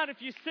down.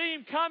 If you see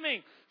Him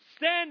coming,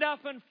 stand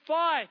up and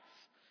fight.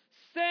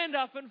 Stand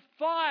up and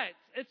fight.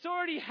 It's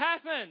already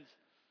happened.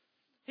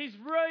 He's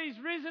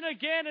risen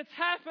again. It's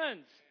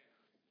happened.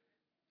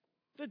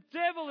 The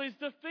devil is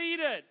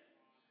defeated.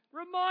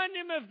 Remind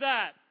him of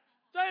that.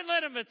 Don't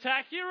let him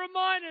attack you.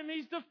 Remind him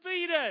he's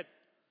defeated.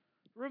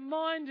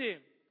 Remind him.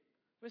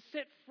 We're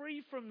set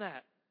free from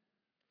that.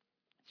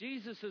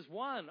 Jesus has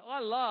won. I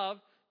love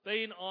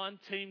being on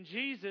Team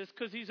Jesus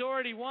because He's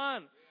already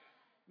won.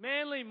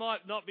 Manly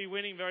might not be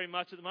winning very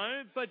much at the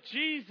moment, but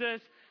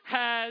Jesus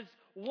has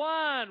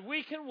won.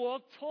 We can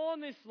walk tall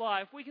in this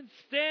life. We can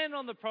stand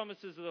on the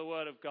promises of the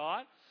Word of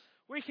God.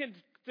 We can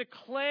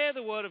declare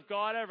the Word of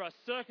God over our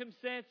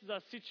circumstances,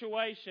 our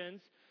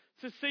situations,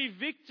 to see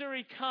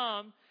victory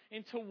come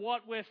into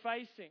what we're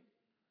facing.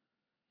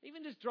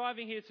 Even just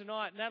driving here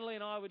tonight, Natalie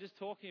and I were just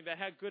talking about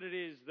how good it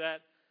is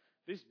that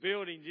This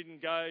building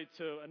didn't go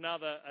to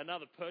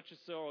another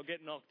purchaser or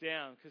get knocked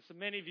down, because so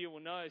many of you will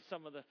know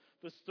some of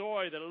the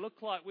story that it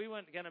looked like we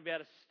weren't going to be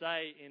able to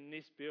stay in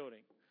this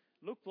building.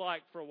 It looked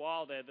like for a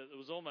while there that there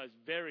was almost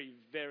very,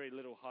 very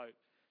little hope.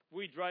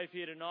 We drove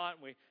here tonight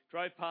and we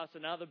drove past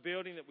another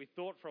building that we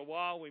thought for a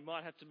while we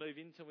might have to move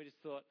into. We just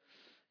thought,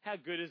 how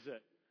good is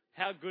it?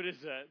 How good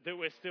is it that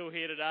we're still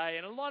here today?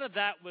 And a lot of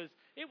that was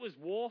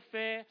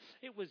warfare.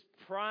 It was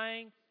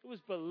praying. It was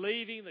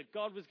believing that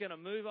God was going to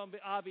move on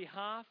our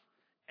behalf.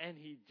 And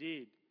He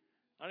did.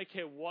 I don't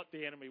care what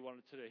the enemy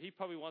wanted to do. He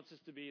probably wants us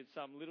to be in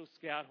some little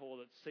scout hall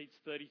that seats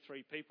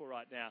 33 people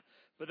right now.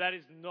 But that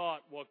is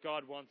not what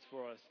God wants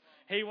for us.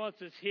 He wants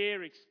us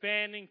here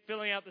expanding,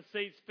 filling out the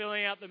seats,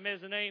 filling out the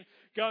mezzanine,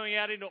 going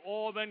out into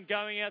Auburn,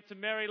 going out to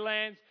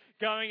Marylands,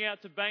 going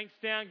out to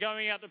Bankstown,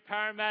 going out to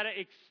Parramatta,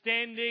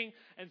 extending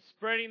and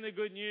spreading the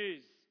good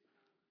news.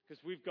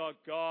 Because we've got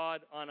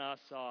God on our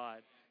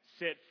side,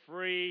 set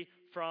free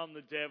from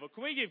the devil.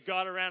 Can we give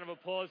God a round of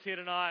applause here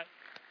tonight?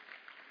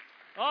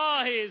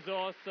 Oh, He is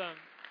awesome.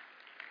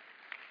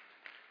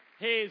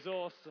 He is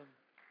awesome.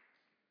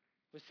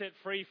 We're set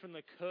free from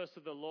the curse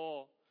of the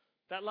law.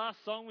 That last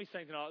song we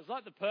sang tonight, it was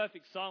like the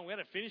perfect song. We're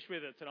going to finish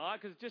with it tonight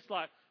because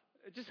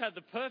it just had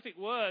the perfect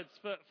words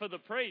for the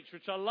preach,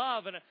 which I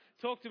love. And it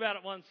talked about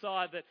at one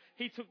side that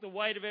He took the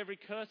weight of every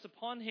curse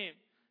upon Him.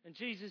 And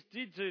Jesus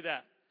did do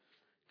that.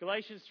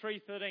 Galatians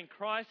 3:13,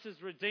 Christ has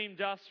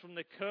redeemed us from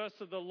the curse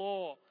of the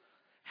law,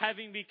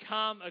 having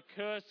become a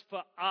curse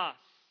for us.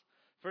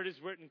 For it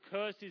is written,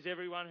 cursed is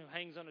everyone who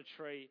hangs on a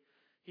tree.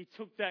 He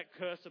took that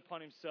curse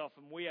upon Himself,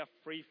 and we are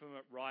free from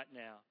it right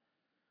now.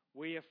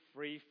 We are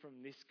free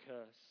from this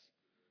curse.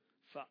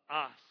 For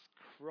us,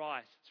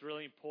 Christ. It's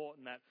really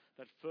important,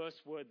 that first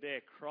word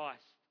there,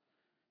 Christ.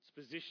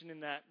 It's positioned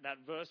in that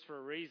verse for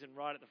a reason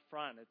right at the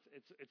front.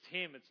 It's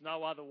Him. It's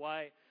no other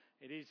way.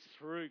 It is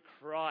through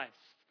Christ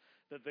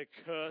that the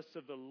curse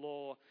of the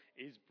law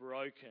is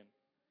broken.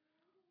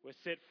 We're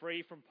set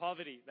free from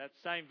poverty. That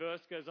same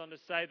verse goes on to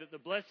say that the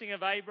blessing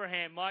of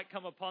Abraham might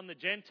come upon the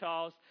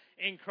Gentiles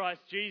in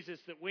Christ Jesus,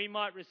 that we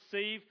might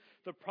receive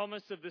the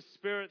promise of the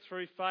Spirit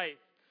through faith.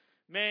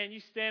 Man, you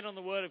stand on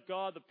the Word of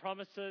God, the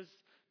promises,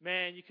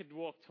 man, you can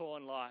walk tall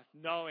in life,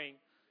 knowing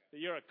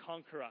that you're a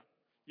conqueror.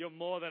 You're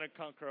more than a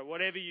conqueror.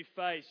 Whatever you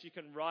face, you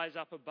can rise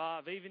up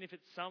above, even if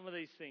it's some of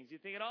these things. You're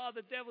thinking, oh,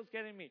 the devil's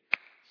getting me.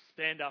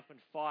 Stand up and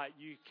fight.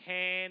 You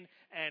can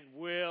and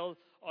will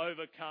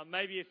overcome.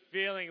 Maybe you're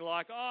feeling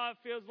like, oh, it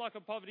feels like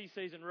a poverty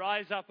season.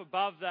 Rise up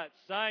above that,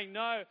 saying,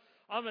 no,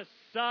 I'm a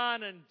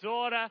son and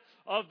daughter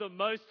of the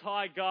Most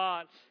High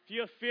God. If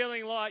you're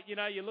feeling like,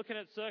 you're looking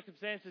at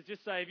circumstances,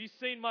 just say, have you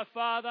seen my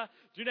Father?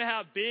 Do you know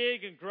how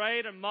big and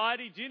great and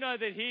mighty? Do you know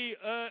that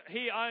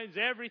He owns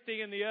everything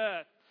in the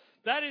earth?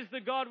 That is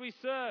the God we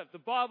serve. The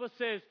Bible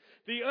says,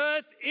 the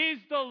earth is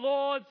the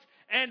Lord's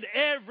and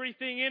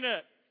everything in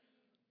it.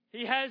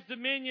 He has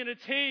dominion.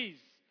 It's His.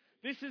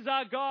 This is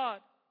our God.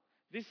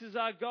 This is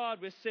our God.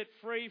 We're set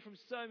free from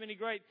so many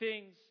great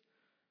things.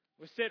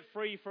 We're set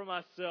free from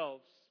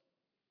ourselves.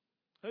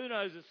 Who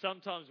knows that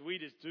sometimes we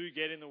just do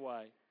get in the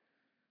way.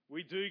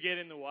 We do get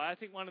in the way. I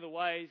think one of the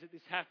ways that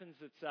this happens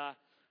that's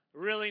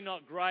really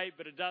not great,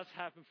 but it does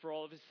happen for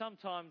all of us.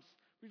 Sometimes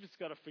we've just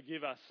got to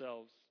forgive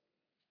ourselves.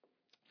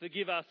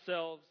 Forgive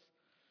ourselves.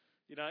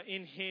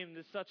 In Him,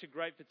 there's such a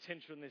great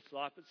potential in this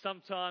life. But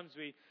sometimes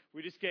we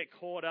just get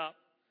caught up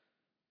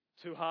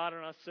too hard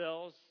on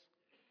ourselves.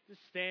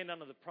 Just stand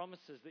under the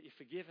promises that you're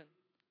forgiven.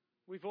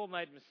 We've all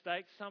made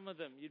mistakes. Some of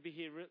them, you'd be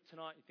here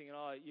tonight and thinking,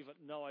 oh, you've got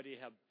no idea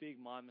how big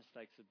my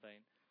mistakes have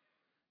been.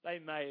 They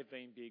may have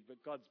been big,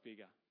 but God's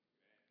bigger.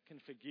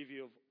 Can forgive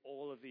you of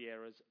all of the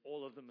errors,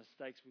 all of the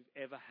mistakes we've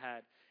ever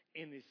had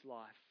in this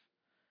life.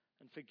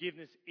 And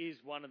forgiveness is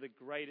one of the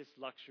greatest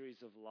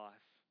luxuries of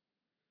life.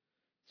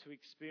 To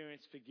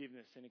experience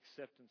forgiveness and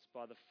acceptance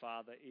by the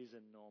Father is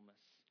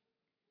enormous.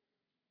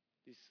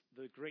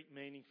 The Greek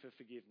meaning for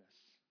forgiveness,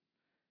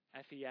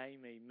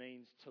 aphiemi,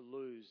 means to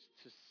lose,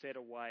 to set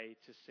away,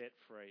 to set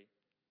free.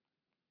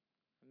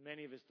 And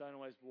many of us don't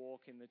always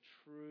walk in the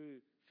true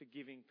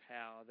forgiving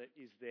power that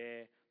is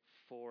there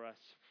for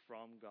us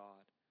from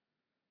God.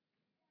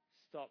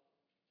 Stop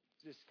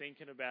just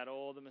thinking about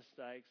all the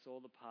mistakes, all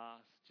the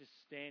past. Just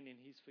stand in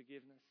His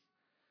forgiveness.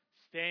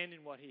 Stand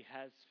in what He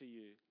has for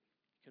you.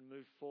 You can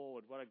move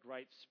forward. What a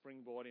great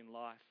springboard in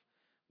life.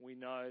 We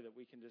know that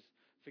we can just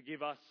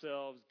forgive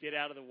ourselves, get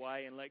out of the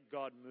way, and let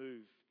God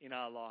move in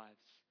our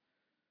lives.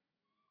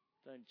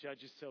 Don't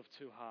judge yourself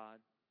too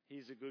hard.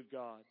 He's a good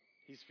God.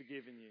 He's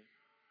forgiven you.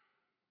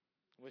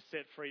 We're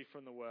set free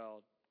from the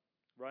world.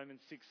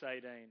 Romans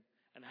 6:18.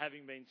 And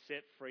having been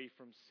set free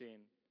from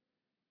sin.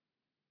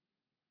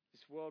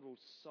 This world will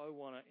so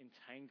want to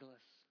entangle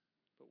us,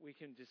 but we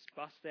can just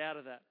bust out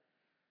of that.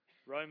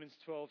 Romans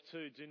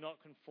 12:2. Do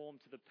not conform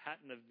to the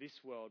pattern of this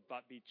world,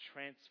 but be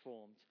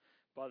transformed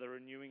by the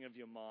renewing of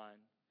your mind.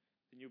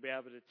 Then you'll be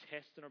able to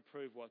test and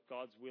approve what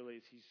God's will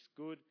is, His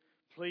good,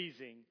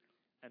 pleasing,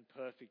 and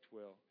perfect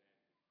will.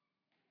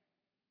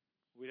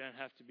 We don't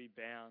have to be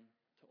bound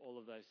to all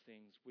of those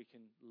things. We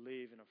can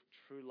live in a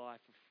true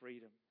life of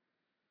freedom.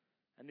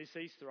 And this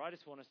Easter, I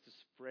just want us to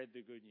spread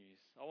the good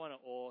news. I want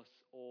us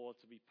all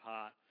to be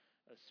part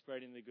of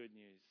spreading the good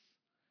news.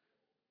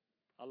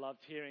 I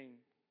loved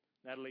hearing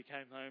Natalie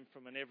came home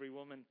from an Every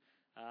Woman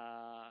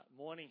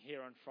morning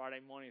here on Friday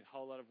morning. A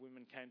whole lot of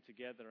women came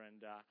together,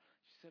 and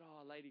she said,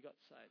 "Oh, a lady got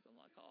saved." I'm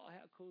like, "Oh,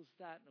 how cool is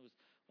that?" And it was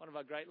one of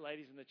our great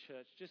ladies in the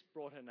church just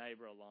brought her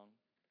neighbour along,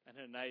 and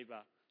her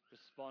neighbour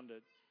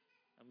responded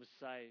and was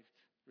saved,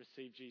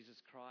 received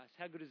Jesus Christ.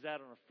 How good is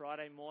that on a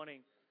Friday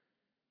morning?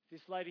 If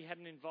this lady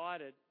hadn't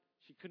invited,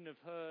 she couldn't have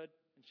heard,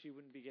 and she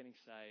wouldn't be getting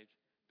saved.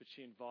 But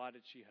she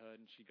invited, she heard,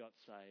 and she got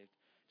saved.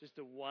 Just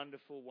a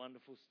wonderful,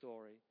 wonderful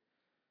story.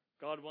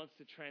 God wants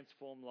to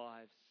transform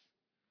lives.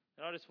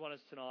 And I just want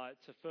us tonight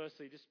to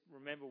firstly just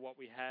remember what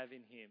we have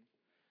in Him.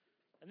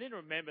 And then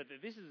remember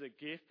that this is a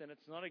gift, and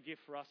it's not a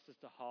gift for us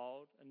just to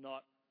hold and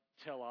not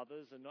tell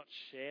others and not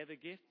share the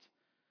gift.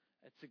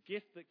 It's a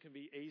gift that can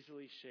be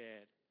easily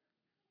shared.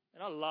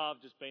 And I love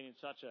just being in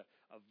such a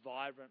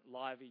vibrant,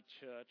 lively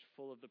church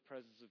full of the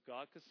presence of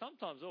God, because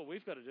sometimes all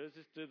we've got to do is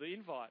just do the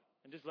invite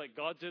and just let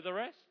God do the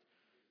rest.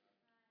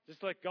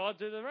 Just let God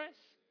do the rest.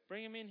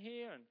 Bring Him in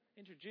here and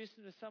introduce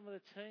Him to some of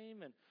the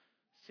team and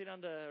sit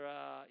under,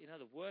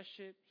 the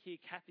worship, hear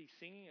Kathy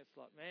singing. It's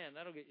like, man,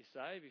 that'll get you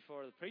saved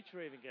before the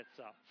preacher even gets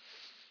up.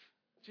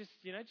 Just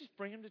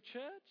bring them to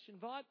church,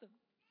 invite them.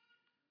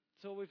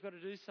 That's all we've got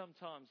to do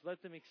sometimes.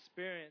 Let them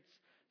experience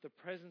the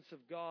presence of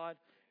God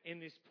in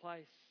this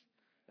place.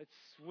 Let's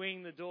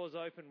swing the doors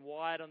open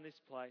wide on this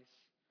place,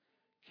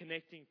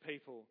 connecting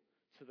people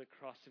to the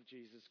cross of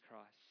Jesus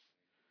Christ.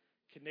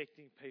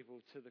 Connecting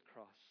people to the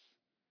cross.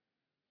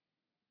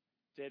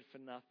 Dead for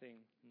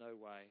nothing, no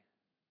way.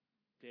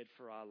 Dead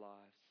for our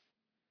lives.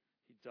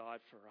 He died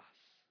for us.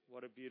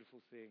 What a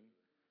beautiful thing.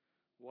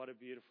 What a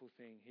beautiful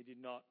thing. He did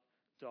not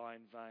die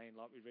in vain,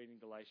 like we read in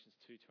Galatians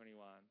 2:21.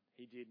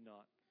 He did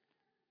not.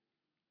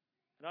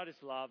 And I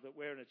just love that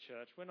we're in a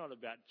church. We're not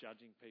about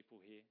judging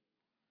people here.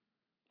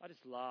 I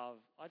just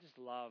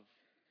love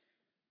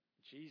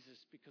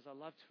Jesus because I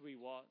loved who He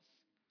was.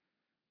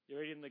 You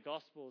read in the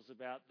Gospels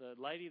about the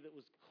lady that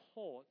was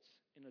caught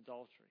in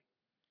adultery.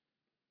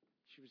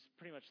 She was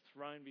pretty much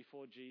thrown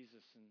before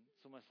Jesus, and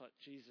it's almost like,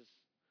 Jesus,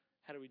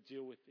 how do we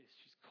deal with this?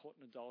 She's caught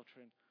in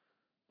adultery. And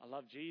I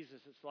love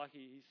Jesus. It's like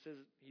he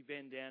says he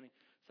bent down, he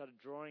started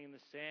drawing in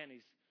the sand. He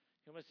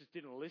almost just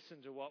didn't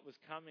listen to what was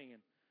coming,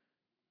 and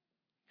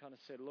kind of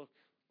said, look,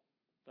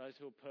 those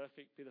who are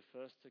perfect, be the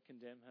first to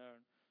condemn her.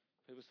 And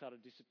people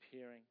started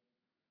disappearing.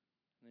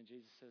 And then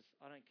Jesus says,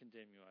 I don't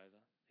condemn you either.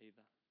 He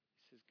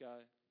says,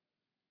 go,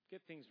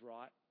 get things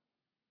right.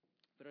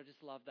 But I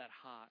just love that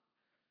heart.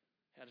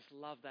 I just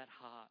love that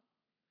heart.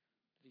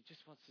 That He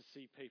just wants to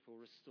see people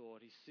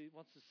restored. He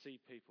wants to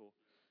see people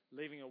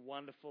living a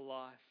wonderful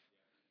life.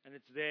 And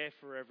it's there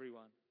for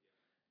everyone.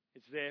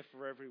 It's there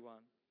for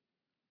everyone.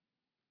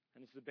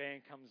 And as the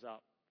band comes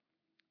up,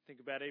 think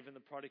about even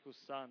the prodigal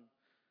son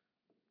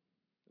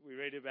that we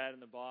read about in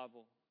the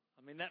Bible.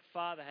 I mean, that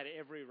father had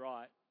every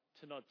right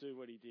to not do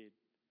what he did.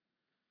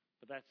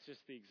 But that's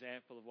just the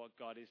example of what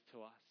God is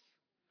to us.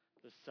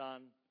 The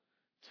son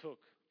took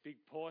a big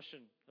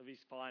portion of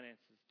his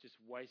finances, just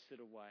wasted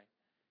away,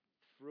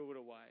 threw it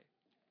away.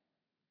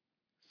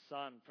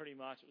 Son, pretty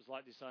much, it was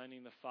like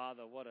disowning the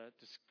father. What a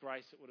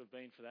disgrace it would have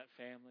been for that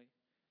family.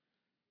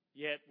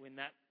 Yet, when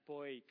that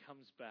boy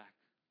comes back,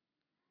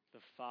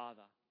 the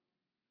father,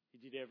 he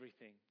did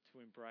everything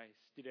to embrace,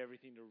 did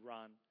everything to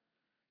run,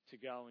 to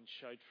go and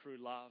show true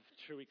love,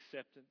 true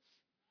acceptance.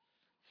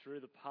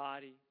 Through the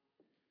party,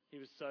 he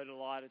was so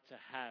delighted to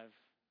have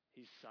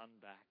his son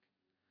back.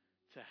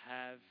 To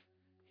have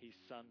his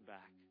son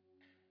back.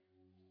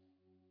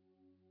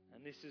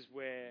 And this is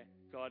where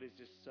God is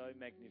just so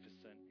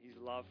magnificent. His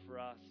love for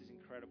us is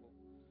incredible.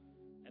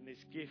 And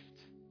this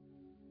gift,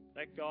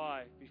 that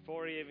guy,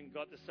 before he even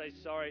got to say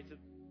sorry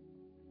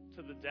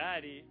to the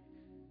dad, he,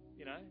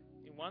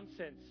 in one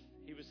sense,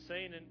 he was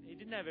seen and he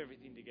didn't have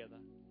everything together.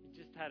 He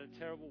just had a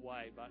terrible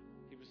way, but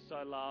he was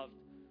so loved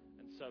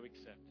and so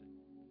accepted.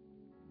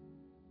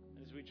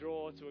 And as we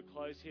draw to a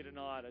close here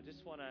tonight, I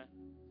just want to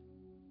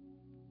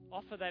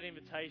offer that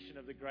invitation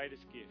of the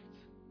greatest gift.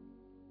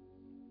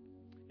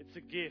 It's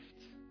a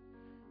gift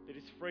that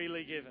is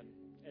freely given.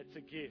 It's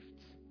a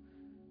gift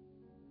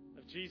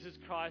of Jesus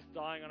Christ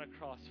dying on a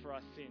cross for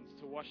our sins,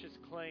 to wash us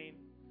clean,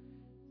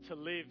 to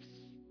live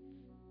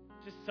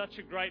just such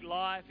a great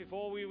life. If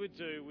all we would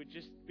do would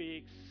just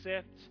be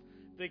accept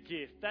the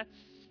gift. That's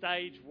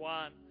stage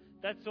one.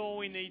 That's all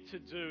we need to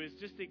do, is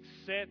just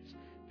accept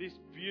this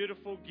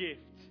beautiful gift.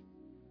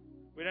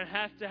 We don't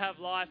have to have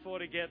life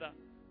altogether.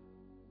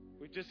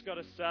 We've just got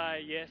to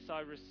say, yes, I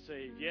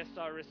receive. Yes,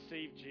 I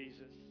receive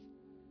Jesus.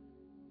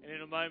 And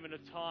in a moment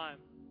of time,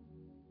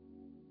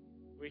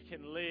 we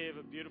can live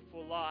a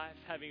beautiful life,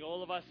 having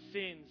all of our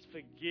sins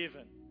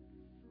forgiven,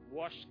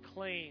 washed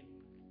clean.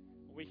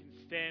 We can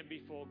stand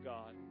before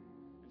God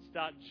and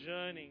start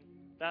journeying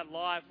that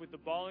life with the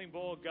bowling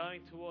ball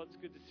going towards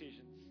good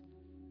decisions.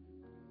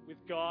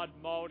 with God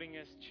molding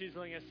us,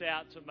 chiseling us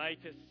out to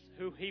make us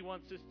who He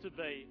wants us to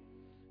be.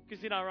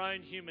 Because in our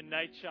own human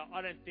nature,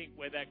 I don't think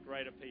we're that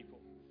great a people.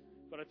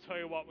 But I tell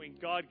you what, when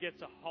God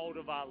gets a hold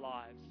of our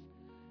lives,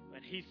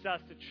 when He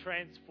starts to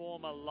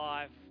transform a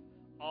life,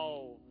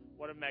 oh,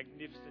 what a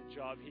magnificent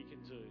job He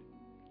can do.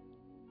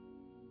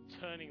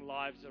 Turning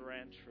lives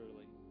around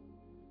truly.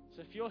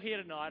 So if you're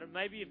here tonight and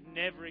maybe you've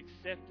never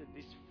accepted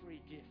this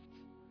free gift,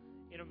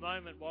 in a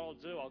moment what I'll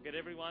do, I'll get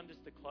everyone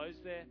just to close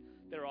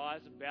their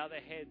eyes and bow their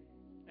head.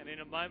 And in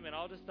a moment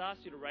I'll just ask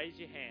you to raise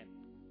your hand.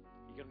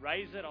 You can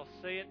raise it, I'll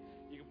see it.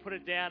 You can put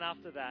it down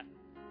after that.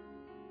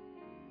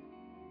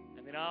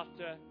 And then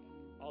after,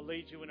 I'll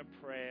lead you in a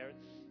prayer.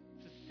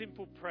 It's a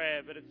simple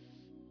prayer, but it's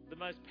the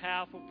most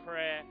powerful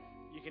prayer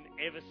you can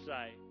ever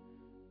say.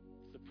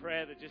 It's the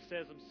prayer that just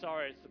says, I'm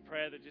sorry. It's the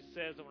prayer that just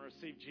says, I want to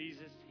receive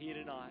Jesus here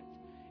tonight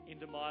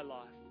into my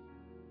life.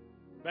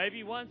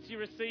 Maybe once you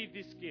receive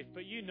this gift,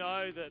 but you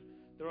know that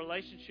the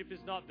relationship is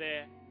not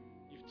there.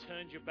 You've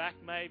turned your back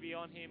maybe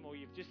on Him, or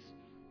you've just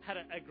had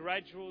a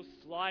gradual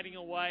sliding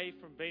away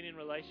from being in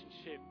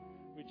relationship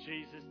with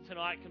Jesus.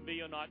 Tonight can be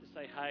your night to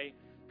say, hey,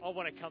 I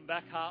want to come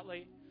back,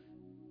 Hartley.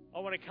 I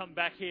want to come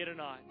back here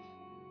tonight.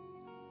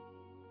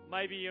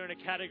 Maybe you're in a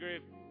category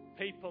of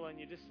people and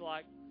you're just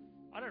like,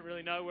 I don't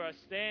really know where I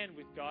stand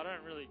with God.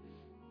 I've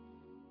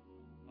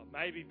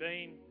maybe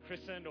been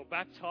christened or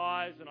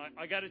baptized, and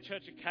I go to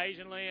church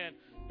occasionally.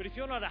 But if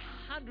you're not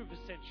 100%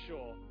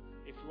 sure,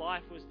 if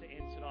life was to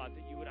end tonight,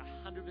 that you would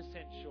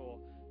 100% sure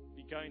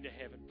be going to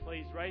heaven,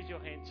 please raise your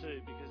hand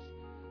too, because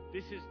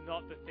this is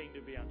not the thing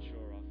to be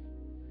unsure of.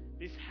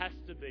 This has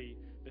to be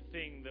the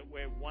thing that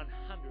we're 100%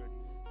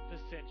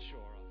 sure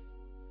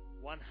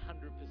of. 100%.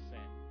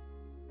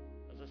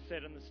 As I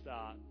said in the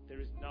start, there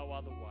is no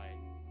other way.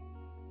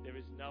 There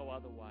is no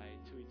other way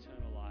to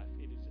eternal life.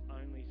 It is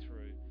only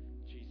through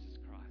Jesus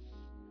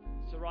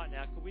Christ. So right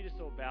now, could we just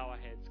all bow our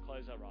heads,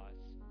 close our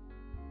eyes?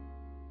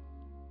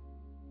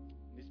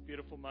 In this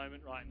beautiful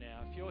moment right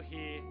now, if you're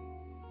here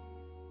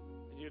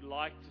and you'd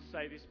like to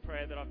say this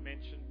prayer that I've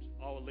mentioned,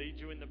 I will lead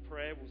you in the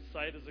prayer. We'll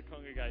say it as a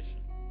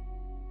congregation.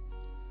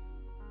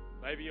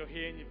 Maybe you're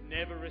here and you've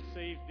never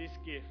received this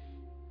gift.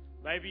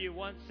 Maybe you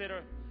once said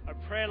a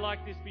prayer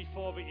like this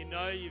before, but you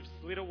know you've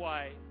slid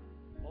away.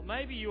 Or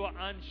maybe you are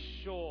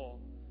unsure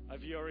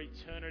of your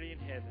eternity in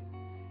heaven.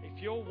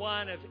 If you're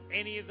one of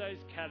any of those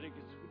categories,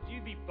 would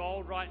you be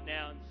bold right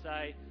now and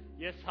say,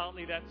 yes,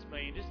 Hartley, that's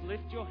me. And just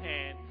lift your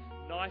hand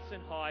nice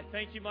and high.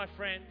 Thank you, my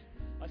friend.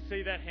 I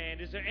see that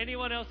hand. Is there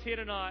anyone else here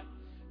tonight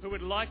who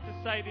would like to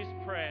say this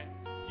prayer?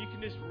 You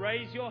can just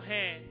raise your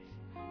hands.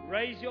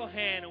 Raise your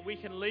hand and we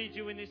can lead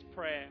you in this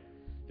prayer.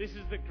 This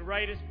is the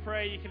greatest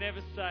prayer you can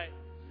ever say.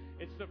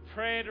 It's the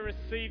prayer to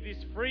receive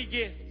this free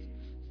gift.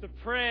 It's the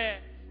prayer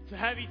to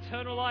have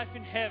eternal life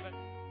in heaven.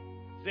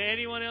 Is there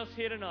anyone else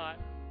here tonight?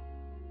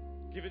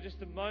 Give it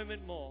just a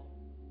moment more.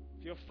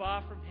 If you're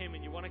far from Him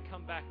and you want to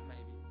come back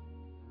maybe.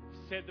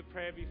 You've said the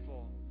prayer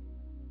before.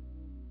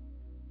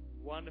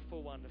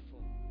 Wonderful,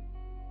 wonderful.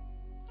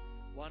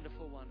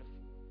 Wonderful, wonderful.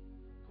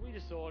 Can we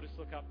just all just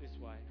look up this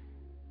way?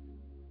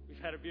 We've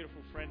had a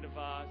beautiful friend of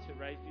ours who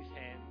raised his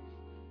hands.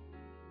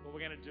 What we're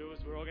going to do is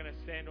we're all going to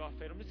stand to our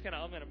feet.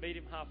 I'm going to meet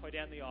him halfway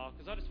down the aisle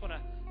because I just want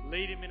to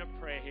lead him in a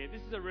prayer here.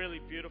 This is a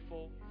really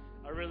beautiful,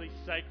 a really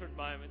sacred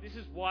moment. This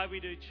is why we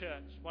do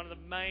church. One of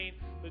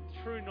the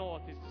true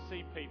north is to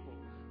see people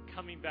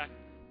coming back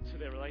to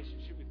their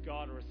relationship with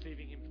God or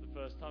receiving Him for the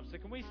first time. So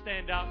can we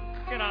stand up?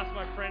 I'm going to ask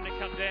my friend to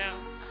come down.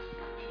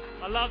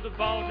 I love the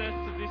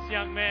boldness of this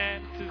young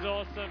man. This is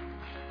awesome.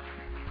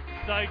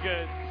 So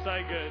good,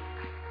 so good.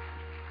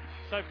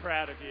 So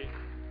proud of you.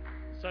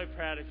 So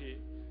proud of you.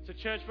 So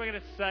church, we're going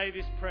to say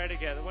this prayer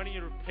together. Why don't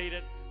you repeat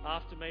it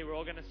after me? We're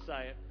all going to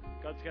say it.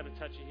 God's going to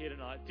touch you here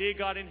tonight. Dear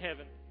God in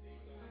heaven,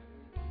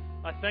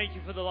 I thank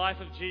you for the life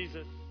of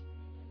Jesus,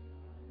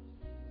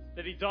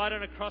 that He died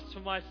on a cross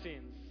for my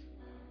sins.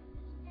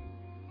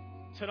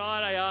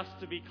 Tonight I ask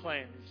to be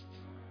cleansed.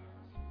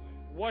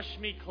 Wash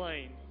me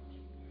clean.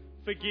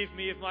 Forgive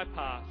me of my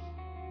past.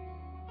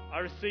 I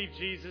receive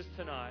Jesus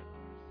tonight,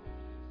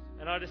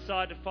 and I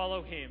decide to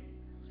follow Him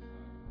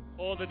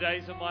all the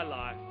days of my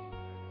life.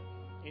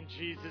 In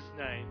Jesus'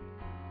 name,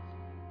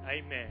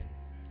 amen.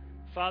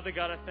 Father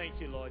God, I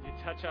thank you, Lord. You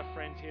touch our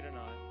friends here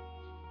tonight.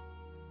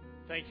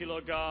 Thank you,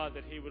 Lord God,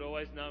 that he would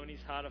always know in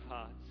his heart of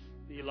hearts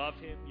that you love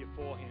him, you're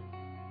for him.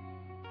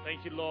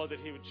 Thank you, Lord, that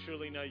he would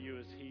truly know you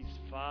as his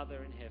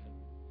Father in heaven,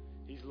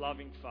 his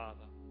loving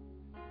Father.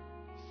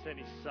 Sent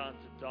his Son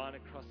to die on a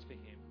cross for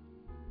him.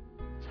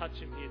 Touch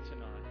him here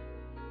tonight.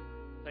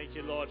 Thank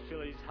you, Lord.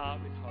 Fill his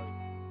heart with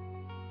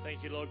hope.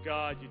 Thank you, Lord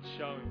God, you'd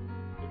show him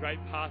the great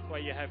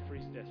pathway you have for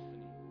his destiny.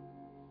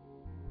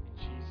 In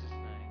Jesus'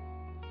 name,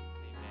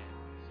 amen.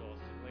 It's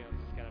awesome. Leon's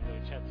just going to do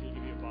a chat to you,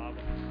 give you a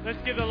Bible. Let's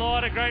give the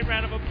Lord a great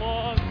round of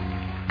applause.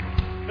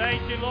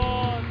 Thank you,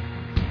 Lord.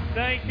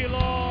 Thank you,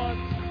 Lord.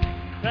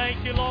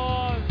 Thank you,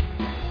 Lord.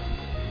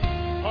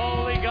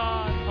 Holy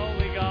God,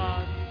 holy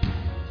God.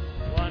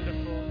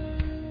 Wonderful.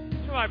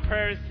 You know, my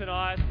prayer is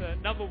tonight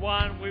that, number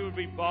one, we would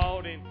be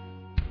bold in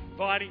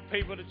inviting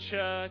people to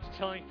church,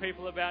 telling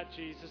people about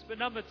Jesus. But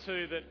number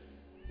two, that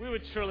we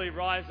would truly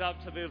rise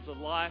up to live the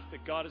life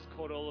that God has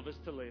called all of us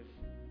to live.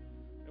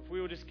 If we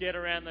would just get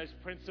around those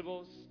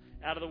principles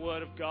out of the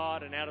Word of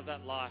God and out of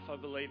that life, I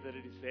believe that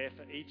it is there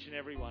for each and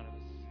every one of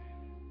us.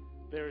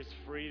 There is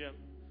freedom.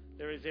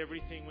 There is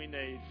everything we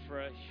need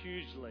for a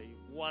hugely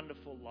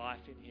wonderful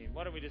life in Him.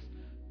 Why don't we just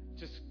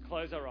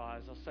close our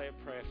eyes? I'll say a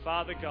prayer.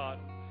 Father God,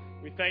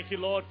 we thank you,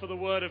 Lord, for the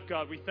Word of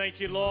God. We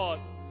thank you, Lord,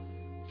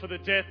 for the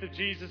death of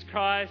Jesus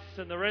Christ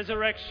and the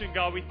resurrection,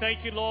 God. We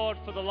thank you, Lord,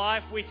 for the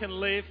life we can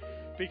live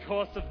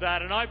because of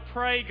that. And I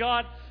pray,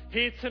 God,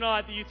 here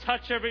tonight that you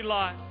touch every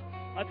life.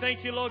 I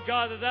thank you, Lord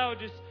God, that they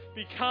will just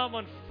become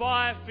on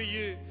fire for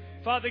you.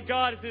 Father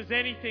God, if there's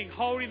anything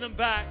holding them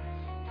back,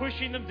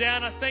 pushing them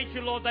down, I thank you,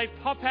 Lord, they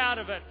pop out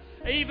of it.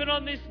 Even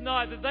on this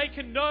night, that they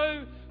can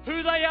know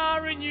who they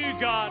are in you,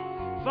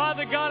 God.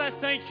 Father God, I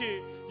thank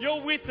you.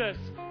 You're with us.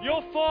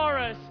 You're for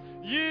us.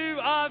 You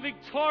are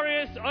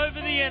victorious over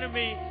the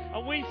enemy.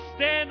 And we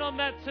stand on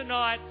that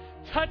tonight.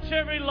 Touch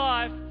every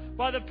life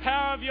by the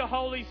power of your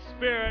Holy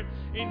Spirit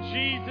in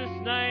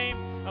Jesus' name.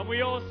 And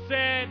we all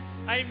said,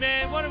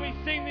 amen. Why don't we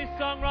sing this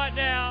song right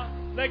now?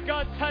 Let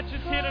God touch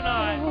us here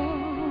tonight. Oh,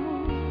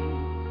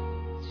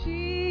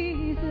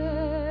 Jesus,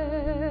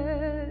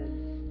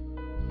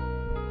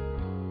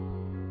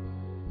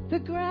 the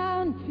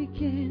ground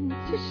began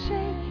to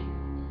shake.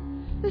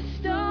 The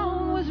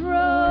stone was rolled